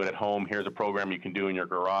 had them do it at home. Here's a program you can do in your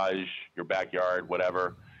garage, your backyard,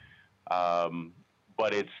 whatever.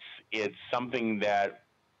 But it's something that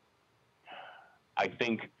I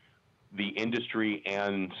think the industry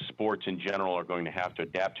and sports in general are going to have to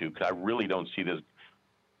adapt to, because I really don't see this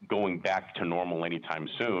going back to normal anytime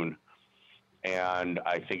soon. And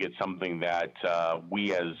I think it's something that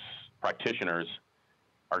we as practitioners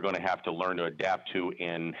are going to have to learn to adapt to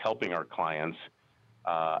in helping our clients,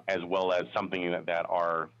 as well as something that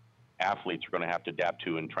our athletes are going to have to adapt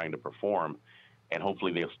to in trying to perform. And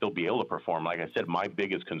hopefully they'll still be able to perform. Like I said, my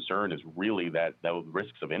biggest concern is really that the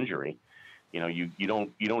risks of injury. You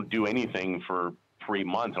don't do anything for 3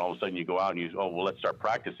 months, and all of a sudden you go out and let's start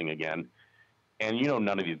practicing again. And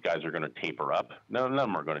none of these guys are going to taper up. None of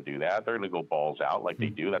them are going to do that. They're going to go balls out like they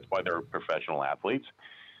do. That's why they're professional athletes.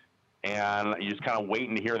 And you're just kind of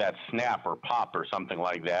waiting to hear that snap or pop or something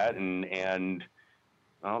like that. And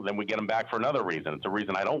then we get them back for another reason. It's a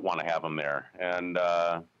reason I don't want to have them there. And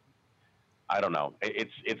I don't know.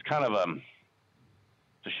 It's kind of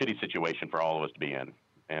it's a shitty situation for all of us to be in.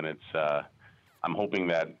 And it's I'm hoping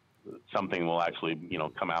that something will actually,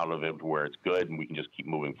 come out of it where it's good and we can just keep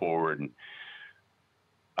moving forward. And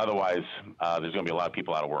otherwise, there's going to be a lot of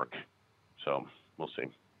people out of work. So we'll see.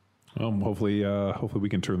 Hopefully we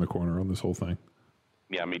can turn the corner on this whole thing.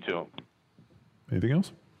 Yeah, me too. Anything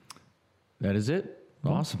else? That is it.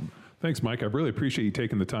 Awesome. Thanks, Mike. I really appreciate you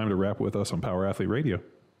taking the time to rap with us on Power Athlete Radio.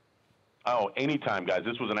 Oh, anytime, guys.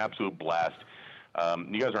 This was an absolute blast.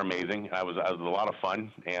 You guys are amazing. It was a lot of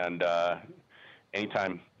fun. And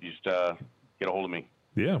anytime, you just get a hold of me.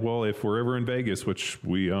 Yeah, well, if we're ever in Vegas, which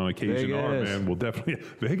we on occasion are, man, we'll definitely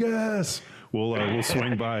Vegas. We'll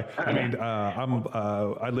swing by. I mean,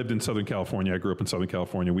 I lived in Southern California. I grew up in Southern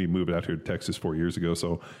California. We moved out here to Texas 4 years ago,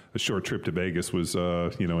 so a short trip to Vegas was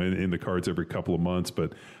in the cards every couple of months.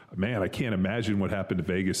 But man, I can't imagine what happened to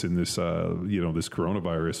Vegas in this this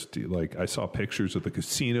coronavirus. Like, I saw pictures of the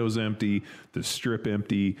casinos empty, the Strip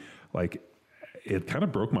empty. Like, it kind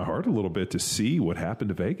of broke my heart a little bit to see what happened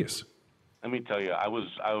to Vegas. Let me tell you, I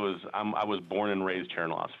was born and raised here in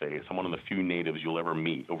Las Vegas. I'm one of the few natives you'll ever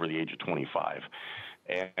meet over the age of 25,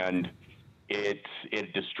 and it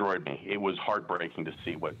destroyed me. It was heartbreaking to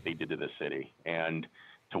see what they did to the city and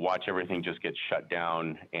to watch everything just get shut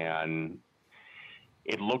down. And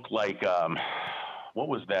it looked like what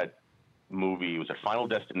was that movie? Was it Final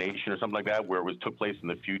Destination or something like that, where it took place in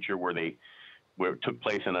the future, where it took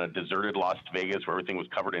place in a deserted Las Vegas where everything was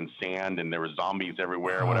covered in sand and there were zombies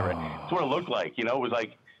everywhere or whatever. That's what it looked like. It was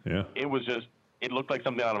like, it looked like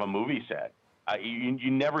something out of a movie set. You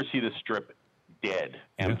never see the Strip dead,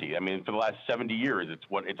 empty. Yeah. I mean, for the last 70 years,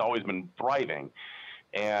 it's always been thriving.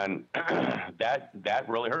 And that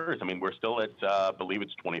really hurts. I mean, we're still at, I believe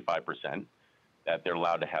it's 25% that they're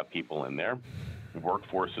allowed to have people in there. The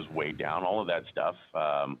workforce is way down, all of that stuff.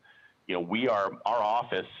 Our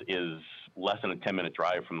office is less than a 10-minute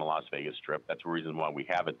drive from the Las Vegas Strip. That's the reason why we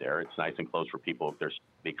have it there. It's nice and close for people. If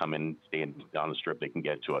they come in, stay on the Strip, they can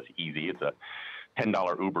get to us easy. It's a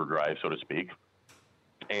 $10 Uber drive, so to speak.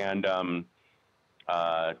 And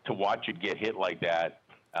to watch it get hit like that,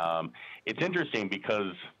 it's interesting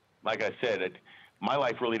because, like I said, my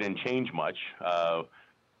life really didn't change much.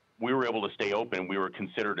 We were able to stay open. We were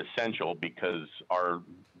considered essential because our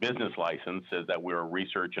business license says that we're a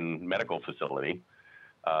research and medical facility.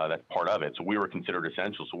 That's part of it. So we were considered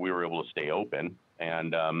essential, so we were able to stay open.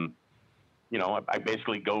 And, I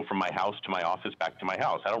basically go from my house to my office, back to my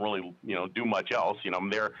house. I don't really, do much else.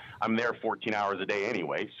 I'm there 14 hours a day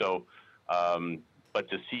anyway. So, but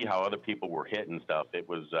to see how other people were hit and stuff, it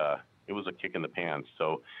was a kick in the pants.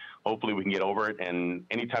 So hopefully we can get over it. And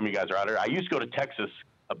anytime you guys are out there, I used to go to Texas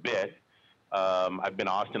a bit. I've been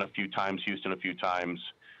Austin a few times, Houston a few times,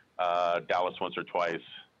 Dallas once or twice.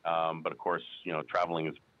 But of course, traveling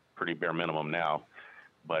is pretty bare minimum now.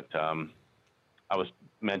 But I was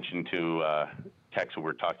mentioning to Tex, we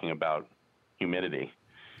were talking about humidity.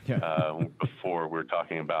 Yeah. Before we were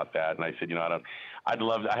talking about that, and I said,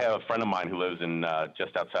 I have a friend of mine who lives in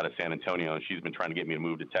just outside of San Antonio, and she's been trying to get me to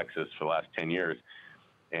move to Texas for the last 10 years.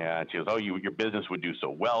 And she goes, "Oh, your business would do so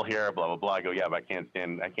well here, blah blah blah." I go, "Yeah, but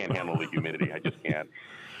I can't handle the humidity. I just can't."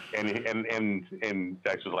 And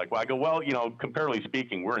Dex was like, "Well," I go, "Well, comparatively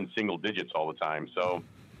speaking, we're in single digits all the time. So,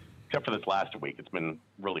 except for this last week, it's been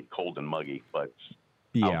really cold and muggy. But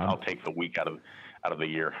yeah, I'll take the week out of the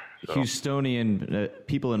year." So. Houstonian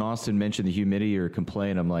people in Austin mention the humidity or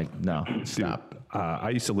complain. I'm like, no, stop. Dude, I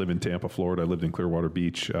used to live in Tampa, Florida. I lived in Clearwater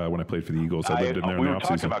Beach when I played for the Eagles. I lived in there in the offseason. We were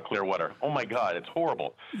talking offseason. about Clearwater. Oh my God, it's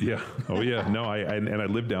horrible. Yeah. Oh yeah. No, I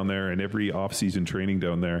lived down there, and every off-season training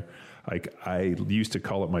down there, I used to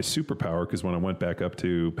call it my superpower because when I went back up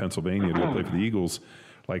to Pennsylvania to go play for the Eagles,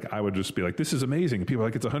 I would just be like, "This is amazing." And people are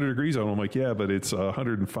like, "It's 100 degrees out." I'm like, "Yeah, but it's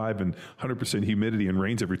 105 and 100% humidity and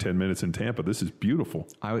rains every 10 minutes in Tampa. This is beautiful."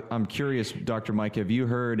 I'm curious, Dr. Mike, have you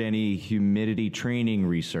heard any humidity training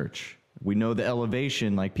research? We know the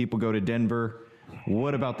elevation, like people go to Denver.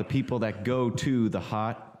 What about the people that go to the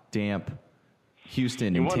hot, damp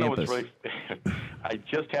Houston and Tampa? I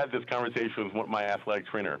just had this conversation with my athletic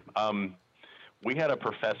trainer. We had a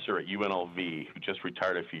professor at UNLV who just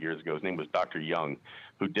retired a few years ago. His name was Dr. Young,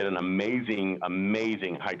 who did an amazing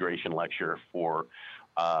hydration lecture for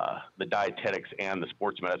the dietetics and the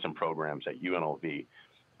sports medicine programs at UNLV.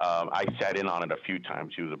 I sat in on it a few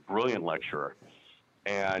times. He was a brilliant lecturer.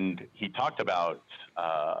 And he talked about,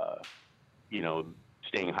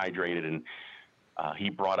 staying hydrated, and he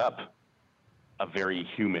brought up a very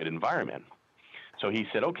humid environment. So he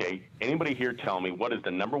said, "Okay, anybody here tell me what is the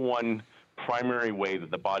number one primary way that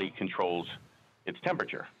the body controls its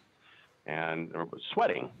temperature?" And it was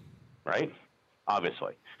sweating, right?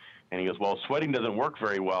 Obviously. And he goes, "Well, sweating doesn't work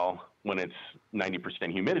very well when it's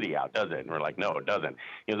 90% humidity out, does it? And we're like, no, it doesn't.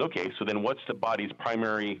 He goes, okay, so then what's the body's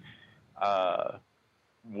primary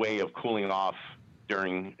way of cooling off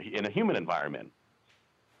in a humid environment?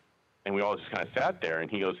 And we all just kind of sat there, and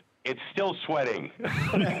he goes, it's still sweating.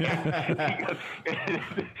 He goes,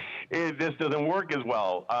 this doesn't work as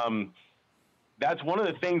well. That's one of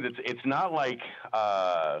the things. It's not like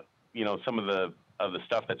some of the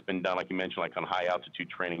stuff that's been done, like you mentioned, like on high altitude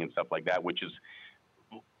training and stuff like that, which is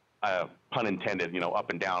pun intended, up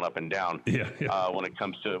and down. Yeah. When it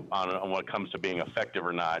comes to when it comes to being effective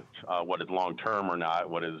or not, what is long term or not,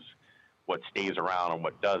 what stays around and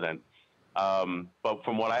what doesn't. But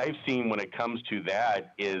from what I've seen when it comes to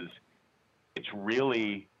that it's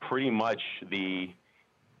really pretty much the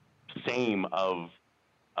same of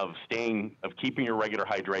keeping your regular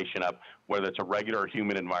hydration up, whether it's a regular or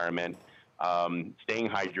humid environment, staying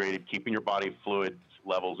hydrated, keeping your body fluid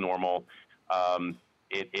levels normal.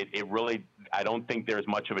 It really, I don't think there's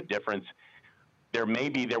much of a difference. There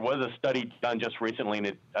was a study done just recently,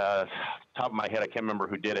 and top of my head, I can't remember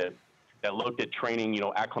who did it, that looked at training,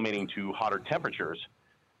 acclimating to hotter temperatures,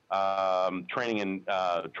 training and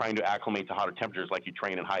trying to acclimate to hotter temperatures like you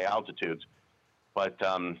train in high altitudes. But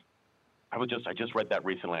I just read that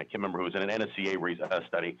recently. I can't remember who was in an NSCA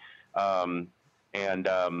study.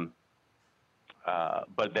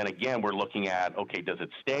 But then again, we're looking at, okay, does it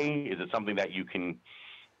stay? Is it something that you can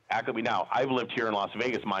acclimate? Now, I've lived here in Las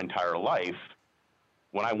Vegas my entire life.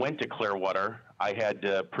 When I went to Clearwater, I had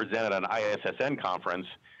to present at an ISSN conference.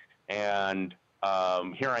 And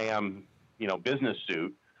here I am, business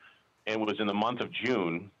suit. It was in the month of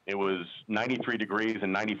June. It was 93 degrees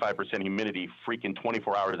and 95% humidity, freaking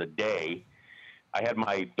 24 hours a day. I had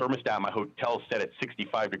my thermostat at my hotel set at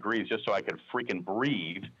 65 degrees just so I could freaking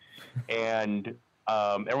breathe. And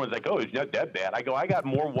everyone's like, oh, it's not that bad. I go, I got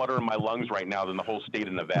more water in my lungs right now than the whole state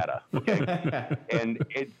of Nevada. Okay.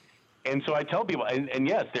 And so I tell people, and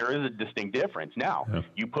yes, there is a distinct difference. Now,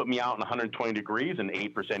 You put me out in 120 degrees and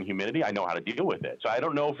 8% humidity, I know how to deal with it. So I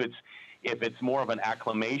don't know if it's more of an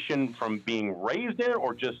acclimation from being raised there,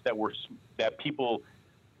 or just that people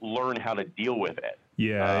learn how to deal with it.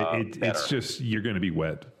 Yeah, it's just, you're going to be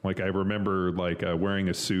wet. Like I remember wearing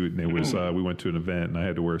a suit, and it was, we went to an event and I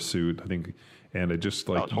had to wear a suit, I think, and it just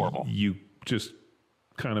you just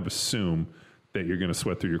kind of assume that you're going to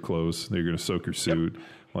sweat through your clothes, that you're going to soak your suit. Yep.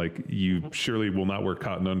 Like you surely will not wear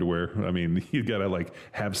cotton underwear. I mean, you got to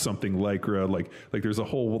have something Lycra, like there's a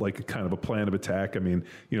whole kind of a plan of attack. I mean,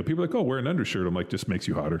 people are like, oh, wear an undershirt. I'm like, just makes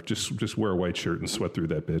you hotter. Just wear a white shirt and sweat through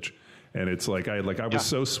that bitch. And it's I was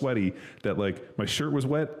so sweaty that my shirt was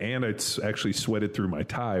wet, and it's actually sweated through my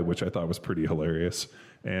tie, which I thought was pretty hilarious.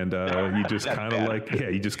 And you just kind of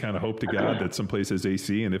you just kind of hope to God that someplace has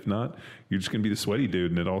AC, and if not, you're just going to be the sweaty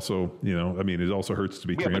dude. And it also, it also hurts to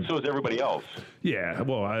be but so is everybody else. Yeah,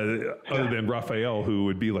 well, other than Raphael, who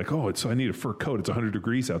would be like, oh, I need a fur coat. It's 100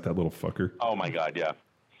 degrees out, that little fucker. Oh my God, yeah.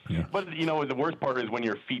 Yeah. But the worst part is when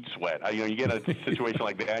your feet sweat. You get a situation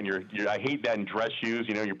like that, and I hate that in dress shoes.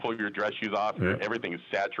 You pull your dress shoes off, and everything is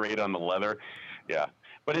saturated on the leather. Yeah,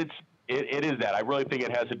 but it is that. I really think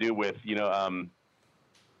it has to do with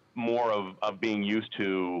more of being used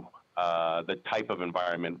to the type of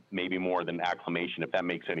environment, maybe more than acclimation, if that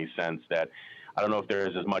makes any sense. That I don't know if there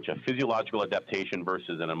is as much a physiological adaptation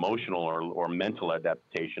versus an emotional or mental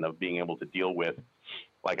adaptation of being able to deal with,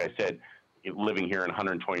 like I said, living here in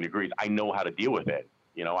 120 degrees. I know how to deal with it.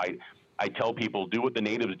 I tell people, do what the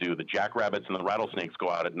natives do. The jackrabbits and the rattlesnakes go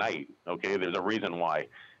out at night. Okay, there's a reason why.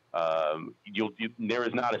 There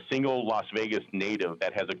is not a single Las Vegas native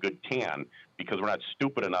that has a good tan, because we're not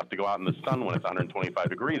stupid enough to go out in the sun when it's 125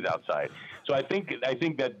 degrees outside. So I think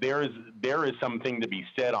that there is something to be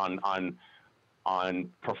said on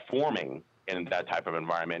performing in that type of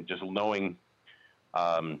environment. Just knowing,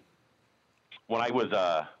 when I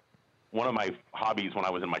was one of my hobbies when I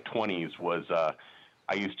was in my 20s was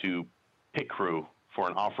I used to pit crew for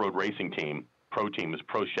an off-road racing team, pro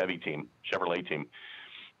Chevrolet team.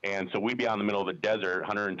 And so we'd be out in the middle of the desert,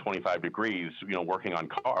 125 degrees, working on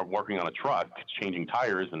a truck, changing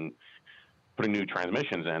tires and putting new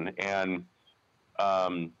transmissions in. And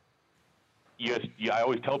I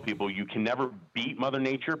always tell people, you can never beat Mother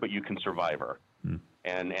Nature, but you can survive her.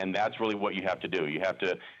 And that's really what you have to do. You have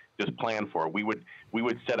to just plan for it. We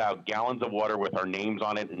would set out gallons of water with our names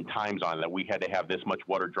on it and times on it, that we had to have this much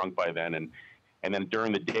water drunk by then. And then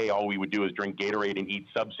during the day, all we would do is drink Gatorade and eat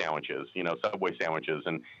sandwiches, Subway sandwiches,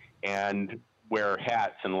 and wear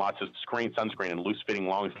hats and lots of sunscreen and loose-fitting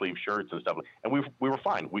long-sleeve shirts and stuff. And we were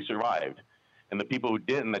fine. We survived. And the people who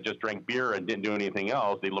didn't, that just drank beer and didn't do anything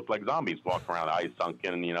else, they looked like zombies walking around, eyes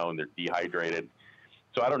sunken, and they're dehydrated.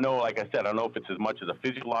 So I don't know, like I said, I don't know if it's as much as a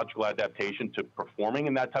physiological adaptation to performing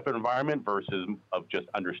in that type of environment versus of just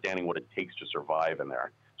understanding what it takes to survive in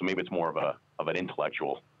there. So maybe it's more of an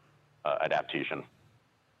intellectual adaptation.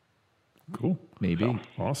 Cool. Maybe. So.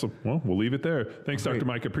 Awesome. Well, we'll leave it there. Thanks, Dr.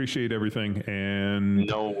 Mike. Appreciate everything. And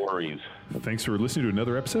no worries. Thanks for listening to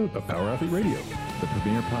another episode of Power Athlete Radio, the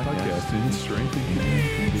premier podcast in strength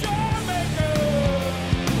and conditioning.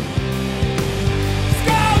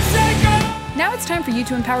 Now it's time for you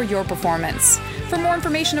to empower your performance. For more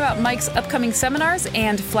information about Mike's upcoming seminars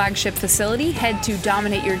and flagship facility, head to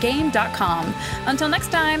dominateyourgame.com. Until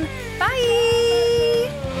next time, bye!